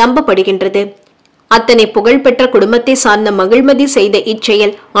என்று நம்பப்படுகின்றது. அத்தனை புகழ்பெற்ற குடும்பத்தை சார்ந்த மகிழ்மதி செய்த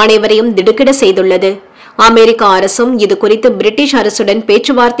இச்செயல் அனைவரையும் திடுக்கிட செய்துள்ளது. அமெரிக்க அரசும் இது குறித்து பிரிட்டிஷ் அரசுடன்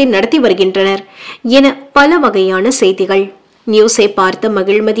பேச்சுவார்த்தை நடத்தி வருகின்றனர் என பல வகையான செய்திகள். நியூஸை பார்த்த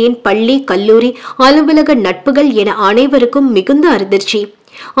மகிழ்மதியின் பள்ளி, கல்லூரி, அலுவலக நட்புகள் என அனைவருக்கும் மிகுந்த அதிர்ச்சி.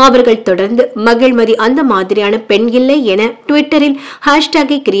 அவர்கள் தொடர்ந்து மகிழ்மதி அந்த மாதிரியான பெண் இல்லை என ட்விட்டரில்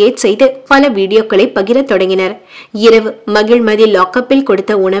ஹேஷ்டேக்கை கிரியேட் செய்து பல வீடியோக்களை பகிர தொடங்கினர். இரவு மகிழ்மதி லாக்கப்பில்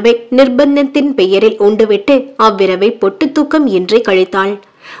கொடுத்த உணவை நிர்பந்தத்தின் பெயரில் உண்டுவிட்டு அவ்விரவை பொட்டு தூக்கம் இன்றி கழித்தாள்.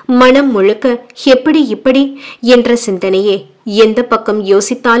 மனம் முழுக்க எப்படி இப்படி என்ற சிந்தனையே. எந்த பக்கம்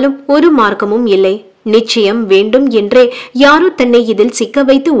யோசித்தாலும் ஒரு மார்க்கமும் இல்லை. நிச்சயம் வேண்டும் என்றே யாரோ தன்னை இதில் சிக்க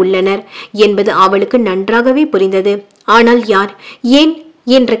வைத்து உள்ளனர் என்பது அவளுக்கு நன்றாகவே புரிந்தது. ஆனால் யார், ஏன்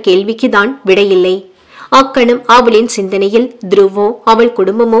என்ற கேள்விக்குதான் விடையில்லை. அக்கணம் அவளின் சிந்தனையில் துருவோ அவள்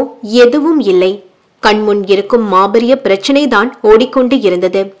குடும்பமோ எதுவும் இல்லை. கண்முன் இருக்கும் மாபெரிய பிரச்சனை தான் ஓடிக்கொண்டு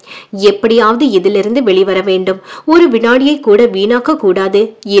இருந்தது. எப்படியாவது இதிலிருந்து வெளிவர வேண்டும். ஒரு வினாடியை கூட வீணாக்க கூடாது.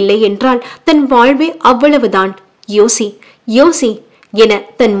 இல்லை என்றால் தன் வாழ்வே அவ்வளவுதான். யோசி யோசி என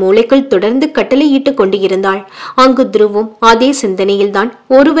தன் மூளைக்குள் தொடர்ந்து கட்டளையிட்டு கொண்டு இருந்தாள். அங்கு துருவும் அதே சிந்தனையில்தான்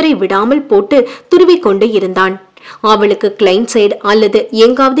ஒருவரை விடாமல் போட்டு துருவிக் கொண்டு இருந்தான். அவளுக்கு கிளைண்ட் சைடு அல்லது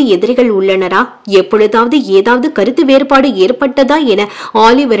எங்காவது எதிரிகள் உள்ளனரா, எப்பொழுதாவது ஏதாவது கருத்து வேறுபாடு ஏற்பட்டதா என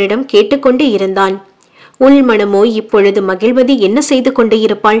ஆலிவரிடம் கேட்டுக்கொண்டே இருந்தான். உள்மனமோ இப்பொழுது மகிழ்மதி என்ன செய்து கொண்டே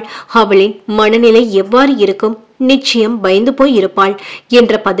இருப்பாள், அவளின் மனநிலை எவ்வாறு இருக்கும், நிச்சயம் பயந்து போய் இருப்பாள்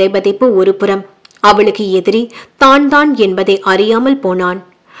என்ற பதைபதைப்பு ஒரு புறம். அவளுக்கு எதிரி தான் என்பதை அறியாமல் போனான்.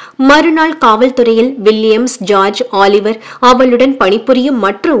 மறுநாள் காவல்துறையில் வில்லியம்ஸ், ஜார்ஜ், ஆலிவர், அவளுடன் பணிபுரியும்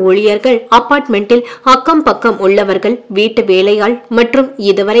மற்ற ஊழியர்கள், அபார்ட்மெண்டில் அக்கம் பக்கம் உள்ளவர்கள், வீட்டு வேலையாள் மற்றும்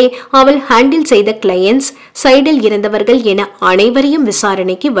இதுவரை அவள் ஹேண்டில் செய்த கிளையன்ஸ், சைடில் இருந்தவர்கள் என அனைவரையும்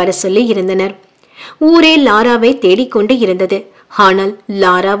விசாரணைக்கு வர சொல்லி இருந்தனர். ஊரே லாராவை தேடிக்கொண்டு இருந்தது. ஆனால்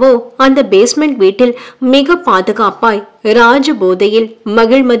லாராவோ அந்த பேஸ்மெண்ட் வீட்டில் மிக பாதுகாப்பாய் ராஜ போதையில்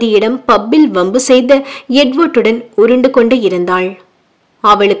மகிழ்மதியிடம் பப்பில் வம்பு செய்த எட்வர்டுடன் உருண்டு கொண்டு இருந்தாள்.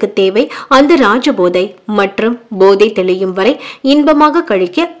 அவளுக்கு தேவை அந்த ராஜபோதை மற்றும் போதை தெளியும் வரை இன்பமாக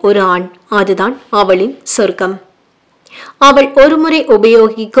கழிக்க ஒரு ஆண். அதுதான் அவளின் சொர்க்கம். அவள் ஒருமுறை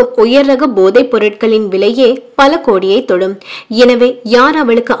உபயோகிக்கும் உயர் ரக போதைப் பொருட்களின் விலையே பல கோடியை தொடும். எனவே யார்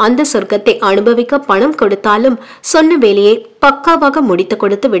அவளுக்கு அந்த சொர்க்கத்தை அனுபவிக்க பணம் கொடுத்தாலும் சொன்ன வேலையை பக்காவாக முடித்து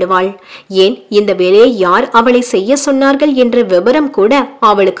கொடுத்து விடுவாள். ஏன் இந்த வேலையை யார் அவளை செய்ய சொன்னார்கள் என்ற விவரம் கூட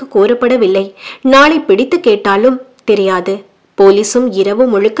அவளுக்கு கூறப்படவில்லை. நாளை பிடித்து கேட்டாலும் தெரியாது. போலீசும் இரவு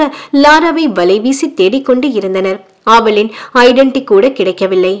முழுக்க லாராவை வலைவீசி தேடிக்கொண்டு இருந்தனர். அவளின் ஐடென்டி கூட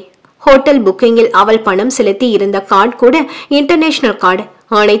கிடைக்கவில்லை. ஹோட்டல் புக்கிங்கில் அவள் பணம் செலுத்தி இருந்த கார்டு கூட இன்டர்நேஷனல் கார்டு.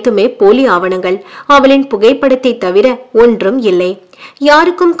 அனைத்துமே போலி ஆவணங்கள். அவளின் புகைப்படத்தை தவிர ஒன்றும் இல்லை.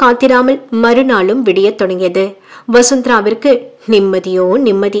 யாருக்கும் காத்திராமல் மறுநாளும் விடியத் தொடங்கியது. வசுந்தராவிற்கு நிம்மதியோ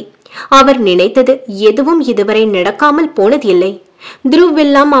நிம்மதி. அவர் நினைத்தது எதுவும் இதுவரை நடக்காமல் போனதில்லை.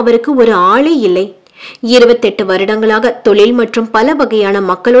 துருவெல்லாம் அவருக்கு ஒரு ஆளே இல்லை. 28 வருடங்களாக தொழில் மற்றும் பல வகையான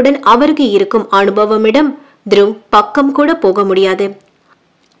மக்களுடன் அவருக்கு இருக்கும் அனுபவமிடம் துருவ் பக்கம் கூட போக முடியாது.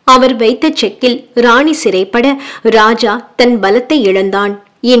 அவர் வைத்த செக்கில் ராணி சிறைப்பட ராஜா தன் பலத்தை இழந்தான்.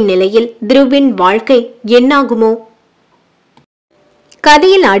 இந்நிலையில் துருவின் வாழ்க்கை என்னாகுமோ?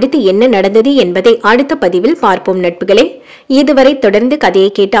 கதையில் அடுத்து என்ன நடந்தது என்பதை அடுத்த பதிவில் பார்ப்போம் நட்புகளே. இதுவரை தொடர்ந்து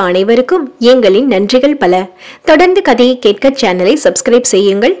கதையை கேட்ட அனைவருக்கும் எங்களின் நன்றிகள் பல. தொடர்ந்து கதையை கேட்க சேனலை சப்ஸ்கிரைப்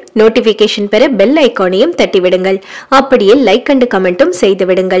செய்யுங்கள். நோட்டிபிகேஷன் பெற பெல் ஐக்கானையும் தட்டிவிடுங்கள். அப்படியே லைக் அண்ட் கமெண்ட்டும் செய்து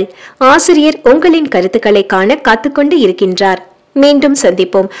விடுங்கள். ஆசிரியர் உங்களின் கருத்துக்களை காண காத்துக்கொண்டு இருக்கின்றார். மீண்டும்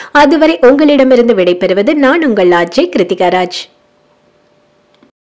சந்திப்போம். அதுவரை உங்களிடமிருந்து விடைபெறுவது நான் உங்கள் ஆர்ஜே கிருத்திகா ராஜ்.